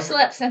you, I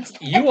slept since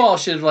then. you all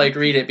should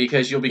read it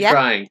because you'll be Yeah.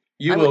 crying.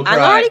 You I'm, will I'm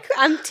cry.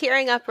 I'm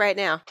tearing up right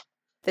now.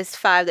 There's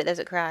 5 that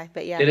doesn't cry,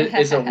 but yeah,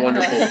 It's a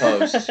wonderful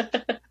post.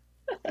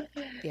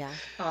 yeah.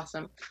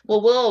 Awesome.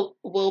 Well,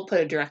 we'll put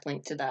a direct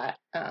link to that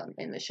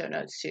in the show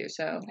notes too,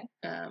 so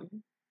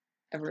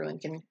everyone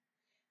can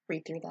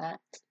read through that.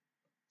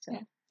 So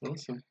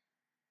Awesome.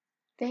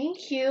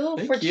 thank you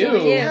Thank for you.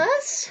 joining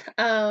us.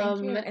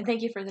 Thank you. And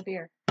thank you for the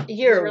beer.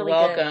 You're really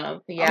welcome.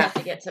 I'll Yeah. have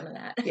to get some of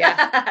that.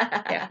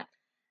 Yeah.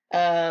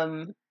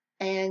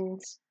 And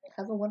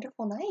have a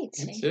wonderful night.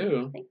 You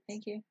too.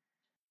 Thank you.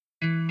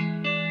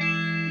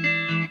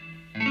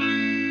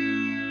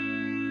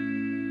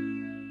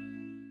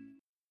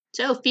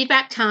 So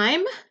feedback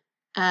time.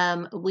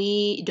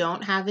 We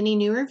don't have any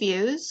new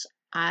reviews.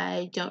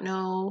 I don't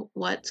know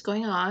what's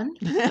going on,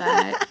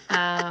 but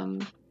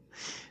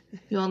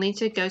you'll need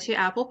to go to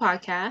Apple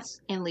Podcasts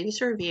and leave us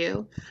a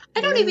review.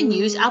 I don't even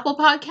use Apple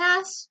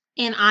Podcasts,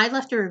 and I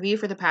left a review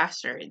for the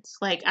Bastards.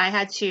 I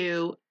had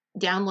to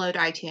download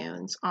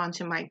iTunes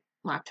onto my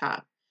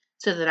laptop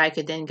so that I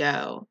could then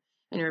go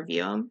and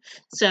review them.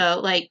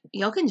 So,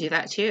 y'all can do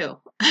that too.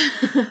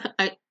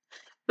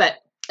 But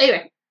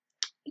anyway.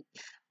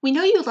 We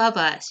know you love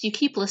us. You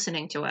keep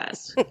listening to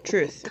us.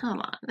 Truth. Come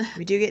on.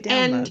 We do get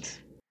downloads.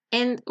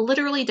 And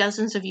literally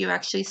dozens of you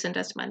actually send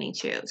us money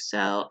too.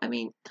 So, I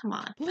mean, come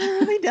on.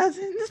 Literally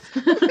dozens.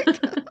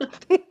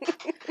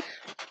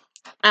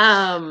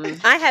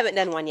 I haven't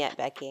done one yet,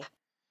 Becky.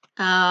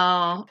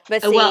 Oh.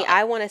 But see, well,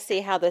 I want to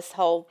see how this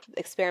whole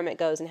experiment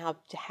goes and how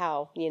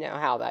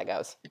how that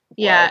goes.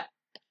 yeah.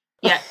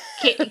 Yeah.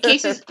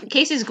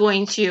 Casey's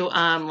going to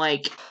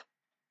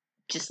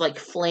just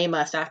flame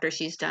us after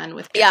she's done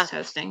with guest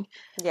hosting.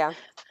 Yeah.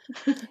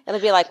 It'll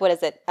be like, what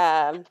is it?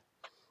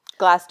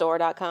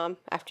 Glassdoor.com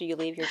after you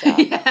leave your job.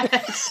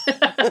 Yes.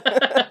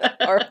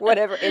 Or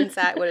whatever.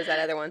 Inside. What is that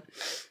other one?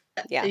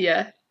 Yeah.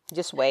 Yeah.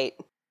 Just wait.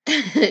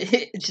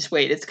 Just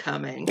wait, it's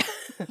coming.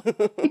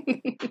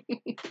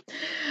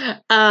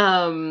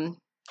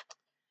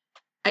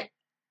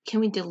 Can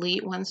we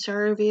delete 1-star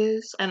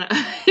reviews? I don't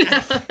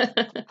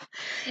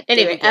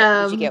Anyway,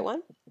 did you get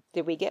one?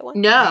 Did we get one?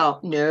 No.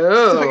 She's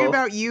talking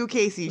about you,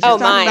 Casey. She's Oh,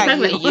 talking mine.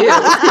 about Talking you.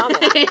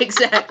 about you.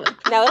 Exactly.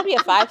 No, it'll be a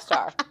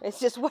 5-star. It's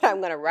just what I'm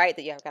going to write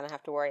that you're going to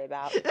have to worry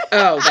about.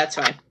 Oh, that's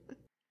fine.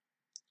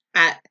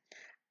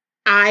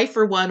 I,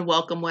 for one,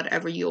 welcome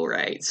whatever you'll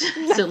write.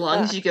 So long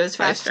as you go as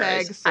 5 Hashtag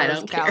stars. I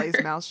don't Callie's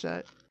care. mouth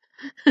shut.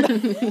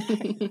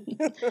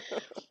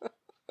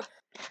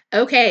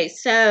 Okay,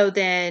 so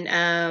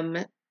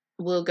then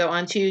we'll go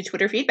on to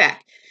Twitter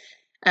feedback.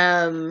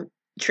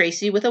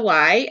 Tracy with a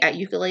Y at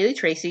Ukulele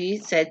Tracy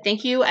said,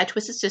 "Thank you at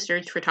Twisted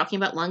Sisters for talking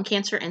about lung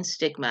cancer and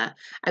stigma.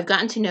 I've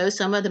gotten to know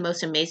some of the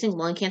most amazing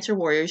lung cancer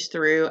warriors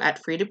through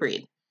at Free to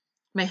Breathe.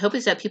 My hope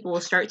is that people will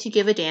start to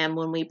give a damn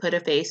when we put a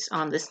face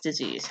on this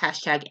disease.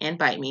 Hashtag and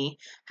bite me.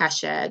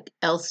 Hashtag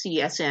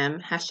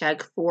LCSM.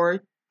 Hashtag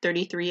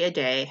 433 a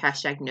day.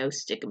 Hashtag no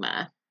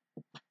stigma."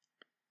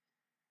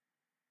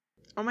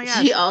 Oh my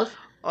She gosh.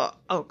 also,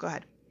 Oh, go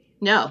ahead.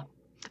 no.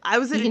 I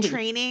was at You a can do-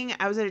 training.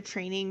 I was at a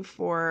training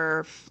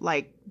for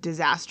like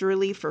disaster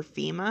relief for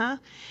FEMA,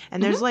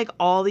 and there's like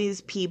all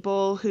these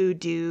people who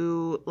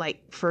do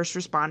like first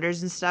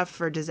responders and stuff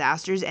for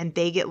disasters, and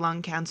they get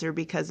lung cancer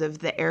because of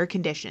the air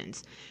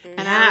conditions.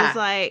 And I was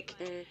Yeah. like,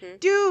 Mhm.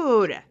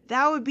 dude,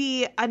 that would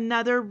be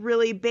another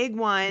really big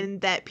one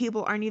that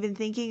people aren't even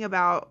thinking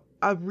about.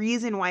 A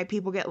reason why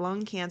people get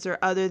lung cancer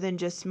other than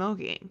just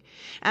smoking.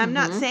 And I'm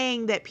not Mhm.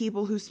 saying that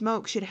people who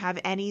smoke should have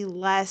any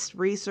less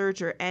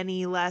research or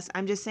any less.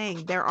 I'm just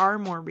saying there are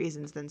more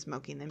reasons than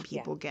smoking than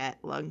people get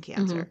lung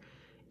cancer.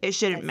 It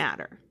shouldn't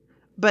matter.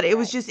 But it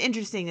was Right. just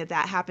interesting that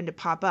that happened to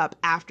pop up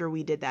after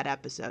we did that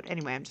episode.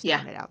 Anyway, I'm just Yeah.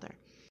 throwing it out there.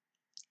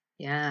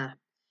 Yeah.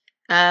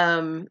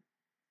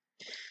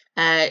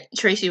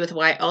 Tracy with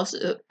Y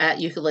also at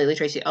Ukulele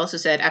Tracy also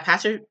said at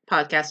Pastor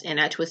Podcast and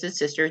at Twisted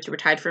Sisters were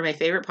tied for my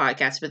favorite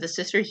podcast, but the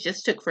sisters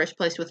just took first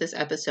place with this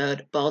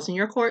episode. Balls in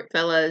your court,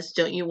 fellas.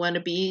 Don't you want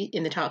to be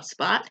in the top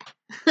spot?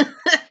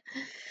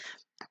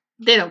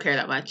 They don't care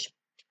that much.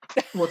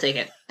 We'll take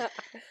it.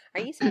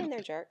 Are you saying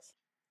they're jerks?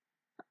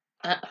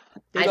 They I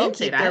can didn't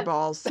say keep their that.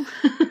 balls.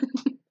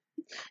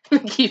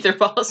 Keep their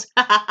balls.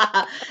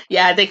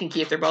 Yeah, they can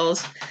keep their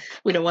balls.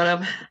 We don't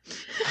want them.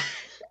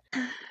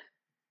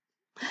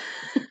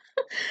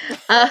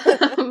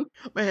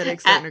 My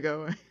headache's starting to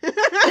go away.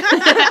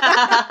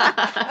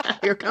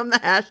 Here come the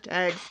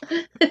hashtags.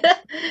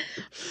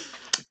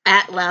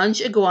 At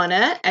Lounge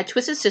Iguana, at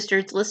Twisted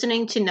Sisters,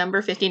 listening to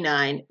number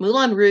 59,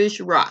 Moulin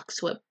Rouge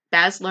rocks. What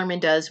Baz Luhrmann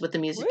does with the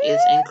music is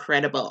Woo!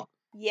 incredible.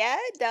 Yeah,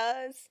 it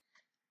does.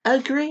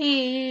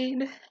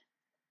 Agreed.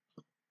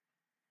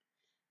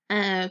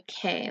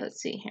 Okay,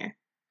 let's see here.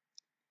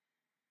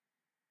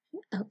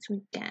 What else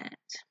we got?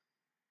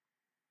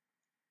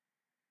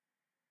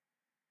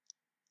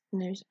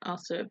 And there's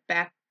also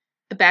a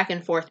back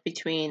and forth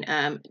between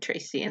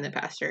Tracy and the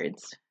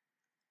Bastards.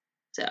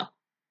 So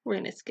we're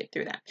gonna skip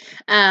through that.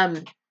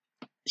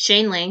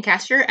 Shane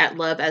Lancaster at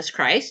Love as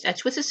Christ at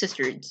Twisted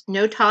Sisters.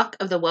 No talk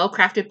of the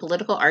well-crafted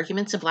political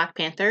arguments of Black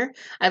Panther.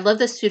 I love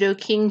the pseudo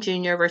King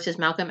Jr. versus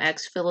Malcolm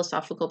X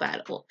philosophical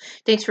battle.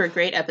 Thanks for a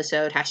great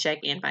episode.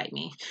 # invite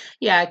me.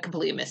 Yeah, I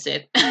completely missed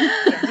it.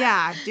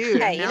 Yeah,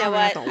 dude. Hey, you now know I'm gonna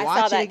what? have to I watch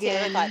saw it that too.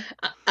 again. And I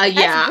thought,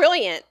 Yeah, that's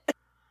brilliant.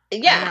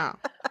 yeah.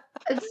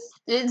 I know.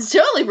 It's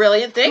totally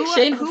brilliant. Thanks,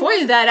 Shane, for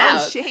pointing that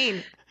out.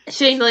 Shane.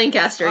 Shane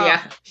Lancaster, Oh,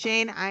 yeah.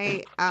 Shane,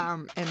 I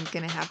am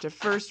gonna have to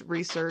first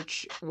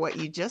research what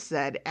you just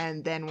said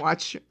and then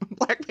watch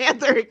Black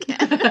Panther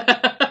again.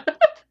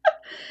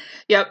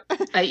 Yep. Yeah, I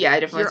definitely You're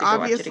have to go watch it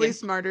obviously again.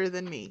 smarter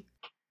than me.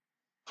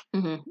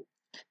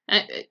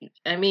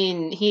 I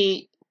mean,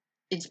 he's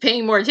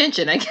paying more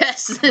attention, I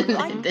guess, than,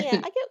 I than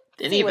get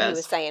any see of what he us.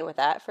 was saying with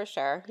that for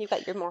sure. You've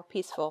got your more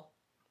peaceful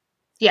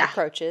Yeah,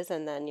 approaches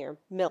and then your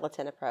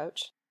militant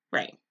approach.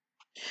 right.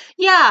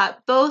 Yeah,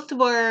 both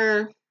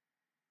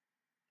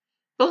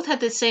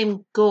had the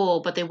same goal,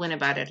 but they went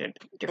about it a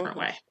different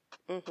way.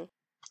 Mm-hmm.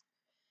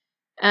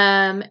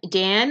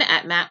 Dan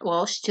at Matt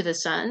Walsh to the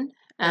Sun.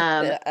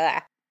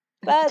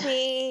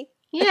 Bubby.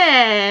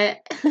 Yeah.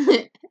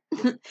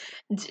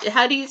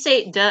 How do you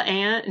say it?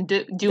 Duh-Ann?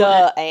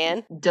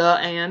 Ann.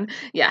 Duh-Ann.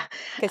 Yeah.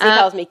 Because he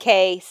calls me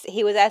Case.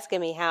 He was asking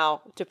me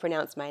how to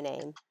pronounce my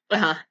name.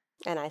 Uh-huh.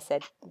 And I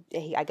said,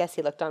 I guess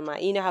he looked on my,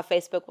 you know how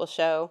Facebook will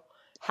show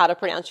how to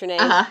pronounce your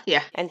name? Uh-huh.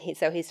 Yeah. And he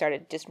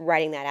started just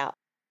writing that out.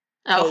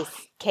 Oh.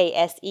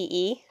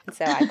 K-S-E-E.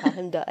 So I call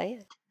him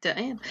Duh-Ann.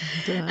 Duh-Ann.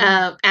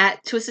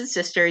 At Twisted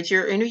Sisters,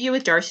 your interview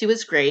with Darcy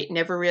was great.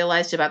 Never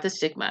realized about the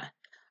stigma.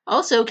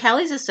 Also,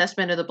 Callie's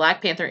assessment of the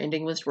Black Panther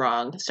ending was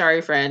wrong.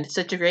 Sorry, friend.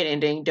 Such a great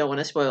ending. Don't want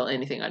to spoil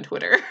anything on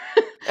Twitter.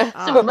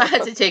 So we might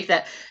have to take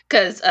that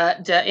because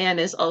Diane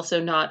is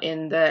also not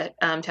in the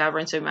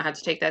tavern, so we might have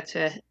to take that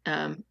to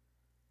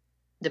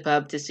the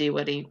pub to see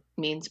what he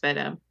means. But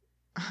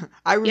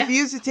I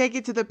refuse to take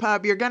it to the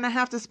pub. You're gonna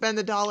have to spend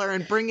 $1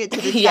 and bring it to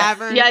the yeah,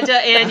 tavern. yeah,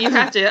 Diane, you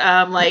have to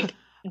like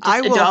just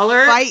I will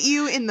 $1. fight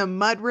you in the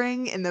mud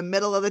ring in the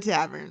middle of the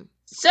tavern.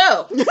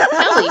 So,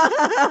 Kelly,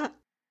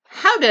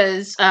 how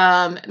does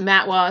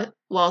Matt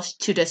Walsh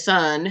to the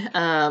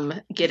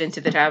Sun get into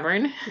the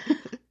tavern?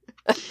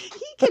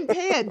 He can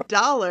pay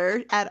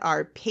 $1 at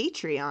our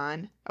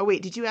Patreon. Oh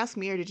wait, did you ask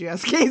me or did you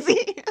ask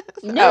Casey?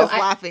 No, I was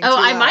laughing.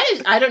 I might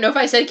have. I don't know if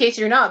I said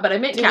Casey or not, but I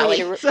meant Callie.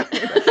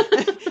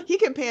 He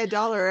can pay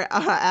 $1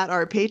 at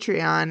our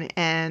Patreon,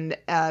 and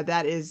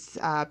that is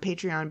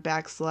Patreon /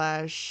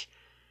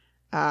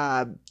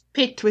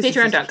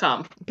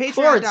 Patreon.com.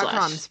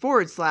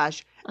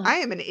 Patreon.com / I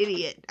am an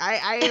idiot.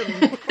 I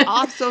am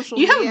off social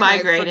You media. have a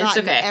migraine. I've It's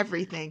forgotten okay.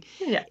 everything.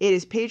 Yeah. It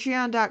is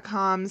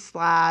patreon.com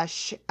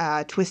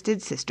 /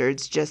 Twisted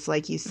Sisters, just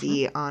like you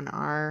see on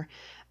our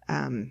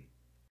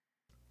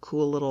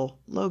cool little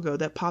logo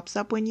that pops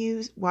up when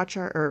you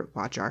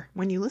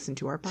when you listen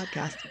to our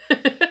podcast.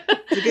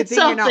 It's a good thing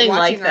you're not Something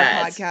watching like our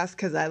that. podcast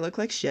because I look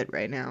like shit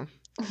right now.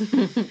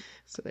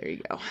 So there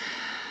you go.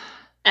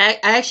 I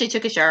actually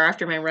took a shower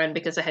after my run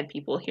because I had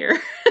people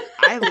here.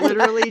 I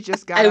literally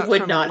just got I up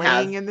would from not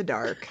laying have. in the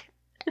dark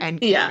and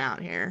came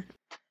out here.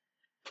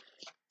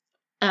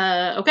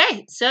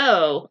 Okay,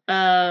 so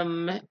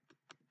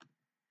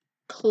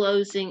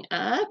closing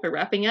up or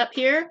wrapping up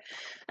here.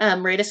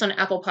 Rate us on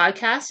Apple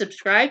Podcasts.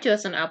 Subscribe to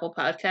us on Apple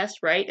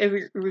Podcasts. Write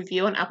a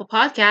review on Apple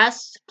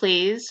Podcasts.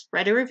 Please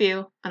write a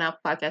review on Apple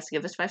Podcasts.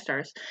 Give us 5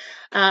 stars.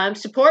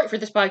 Support for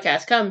this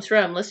podcast comes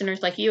from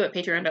listeners like you at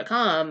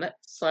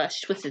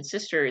patreon.com/Twisted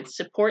Sisters.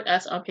 Support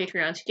us on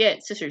Patreon to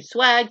get Sisters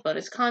swag,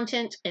 bonus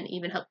content, and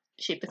even help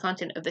shape the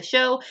content of the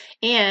show.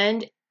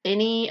 And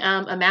any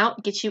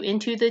amount gets you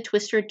into the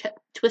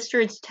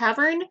Twisted's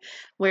Tavern,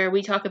 where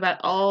we talk about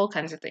all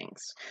kinds of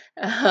things.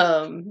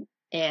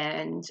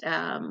 And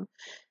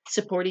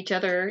support each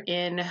other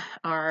in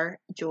our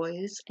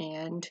joys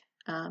and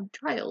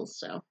trials.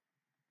 So,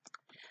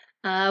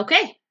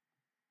 okay.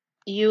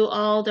 You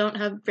all don't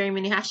have very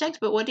many hashtags,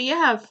 but what do you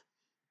have?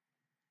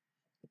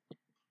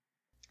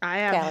 I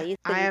have Callie,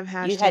 I have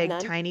you had hashtag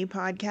none? tiny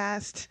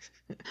podcast.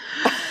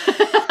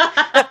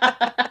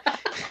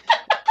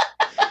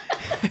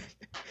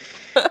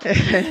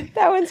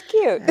 That one's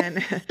cute. And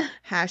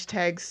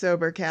hashtag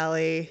sober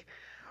Callie,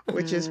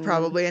 which is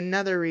probably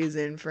another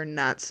reason for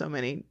not so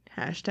many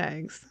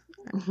hashtags.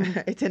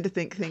 I tend to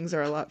think things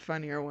are a lot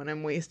funnier when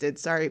I'm wasted.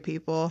 Sorry,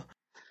 people.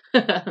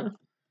 Let's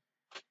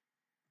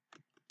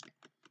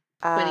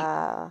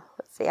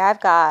see. I've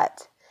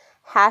got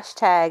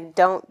hashtag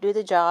don't do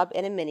the job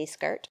in a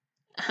miniskirt.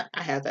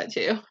 I have that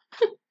too.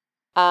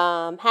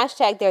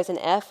 Hashtag there's an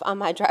F on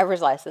my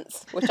driver's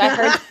license, which I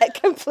heard that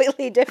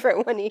completely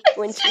different when she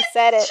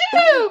said it.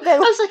 True. I Then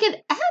was like an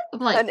F. I'm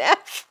like, an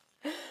F.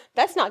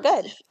 That's not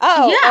good.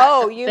 Oh,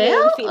 yeah, you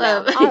mean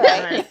female. All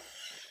yeah, right.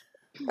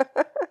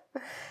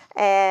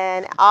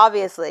 And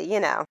obviously,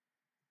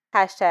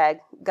 hashtag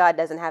God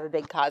doesn't have a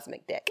big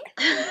cosmic dick.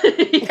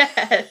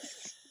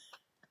 Yes.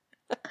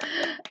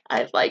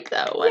 I like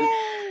that one.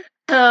 Yay.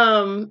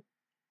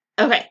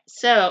 Okay,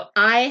 so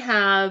I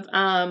have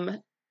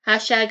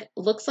hashtag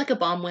looks like a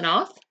bomb went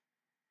off.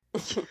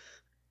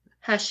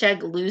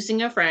 Hashtag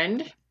losing a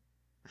friend.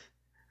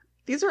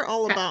 These are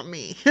all about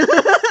me.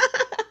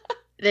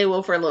 They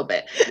will for a little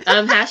bit.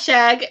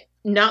 Hashtag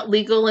not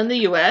legal in the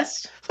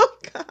US. Oh,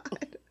 God.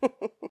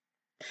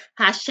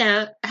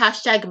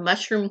 Hashtag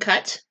mushroom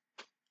cut.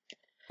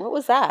 What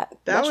was that?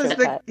 That was Mushroom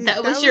the cut.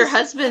 That was your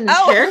husband's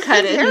Oh,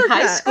 haircut in haircut.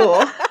 high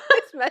school.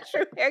 It's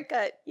mushroom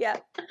haircut. Yeah.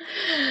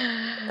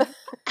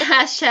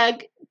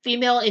 Hashtag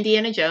female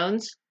Indiana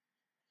Jones.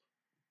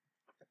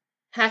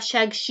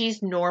 Hashtag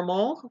she's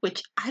normal,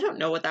 which I don't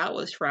know what that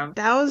was from.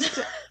 That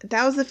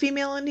was the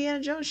female Indiana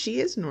Jones.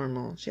 She is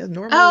normal. She has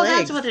normal Oh, legs.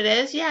 that's what it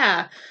is.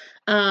 Yeah.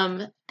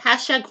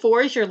 Hashtag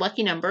 4 is your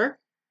lucky number.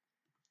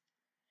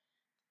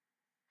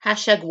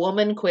 Hashtag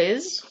woman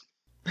quiz.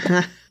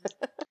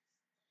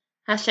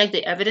 Hashtag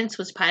the evidence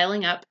was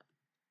piling up.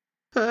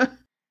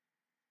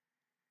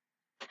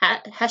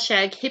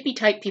 Hashtag hippie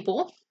type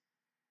people.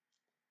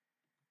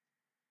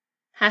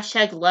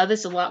 Hashtag love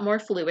is a lot more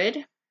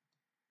fluid.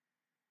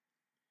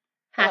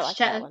 Oh, I like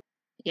that Hashtag, one.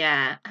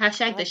 yeah.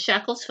 Hashtag the like-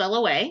 shackles fell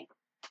away.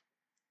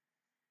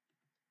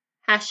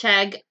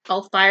 Hashtag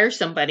I'll fire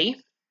somebody.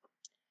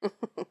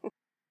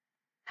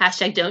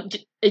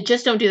 Hashtag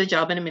just don't do the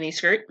job in a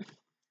miniskirt.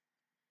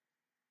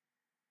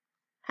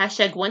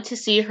 Hashtag want to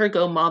see her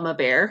go mama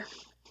bear.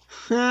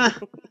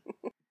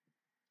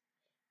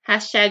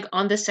 Hashtag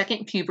on the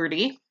second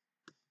puberty.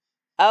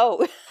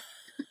 Oh.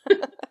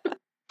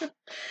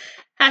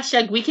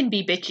 Hashtag we can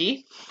be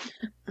bitchy.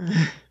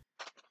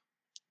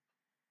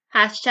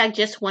 Hashtag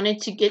just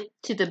wanted to get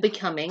to the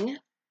becoming.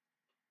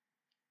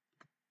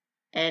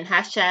 And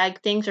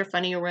hashtag things are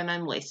funnier when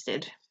I'm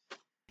wasted.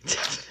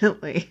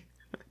 Definitely.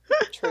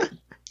 True.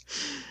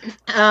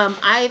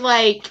 I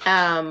like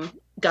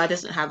God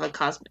doesn't have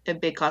a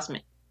big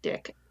cosmic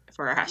dick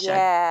for a hashtag.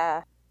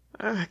 Yeah.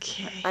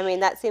 Okay. I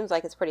mean, that seems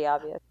like it's pretty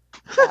obvious.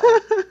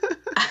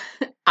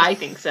 I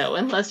think so,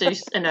 unless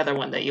there's another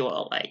one that you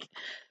all like.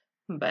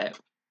 But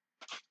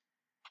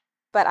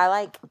But I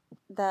like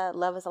the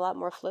love is a lot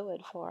more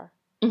fluid for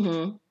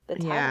mhm. the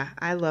title. Yeah,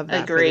 I love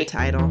that for Agree. the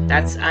title.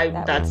 that's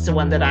That that's the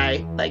one that I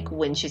like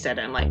when she said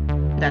it. I'm like,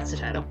 that's the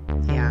title.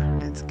 Yeah,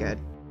 it's good.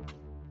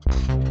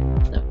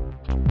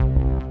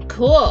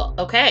 Cool.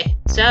 Okay.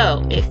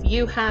 So if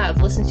you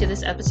have listened to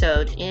this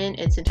episode in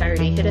its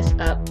entirety, hit us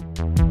up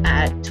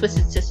at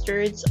Twisted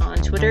Sisters on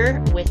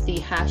Twitter with the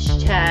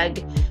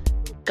hashtag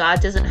God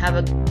doesn't have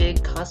a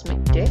big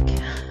cosmic dick.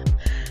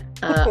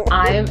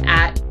 I'm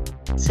at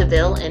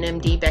Seville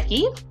NMD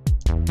Becky.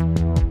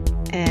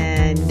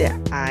 And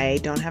I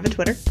don't have a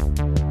Twitter.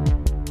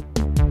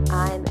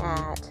 I'm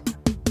at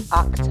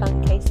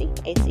Achtung Casey,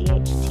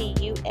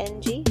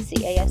 ACHTUNG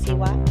CASEY.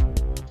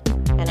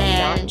 And I'm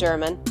not And-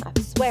 German. I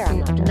swear I'm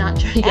not German. Not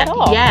German. At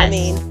all. Yes. I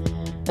mean,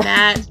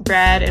 Matt,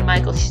 Brad, and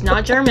Michael. She's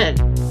not German.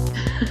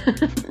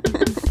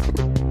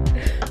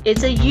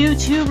 It's a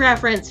U2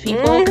 reference,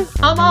 people.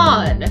 Come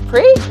on.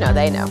 preach? No,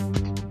 they know.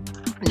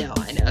 No,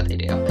 I know they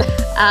do.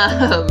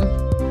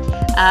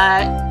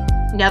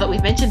 Now that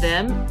we've mentioned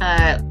them,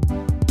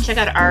 check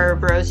out our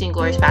Bros and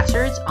Glorious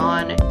Bastards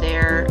on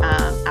their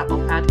Apple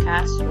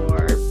Podcast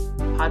or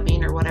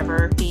Podbean or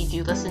whatever feed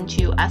you listen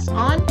to us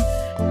on,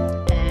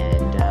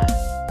 and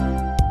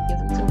give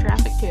them some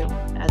traffic too,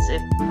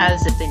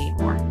 as if they need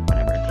more,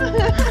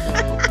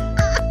 whatever.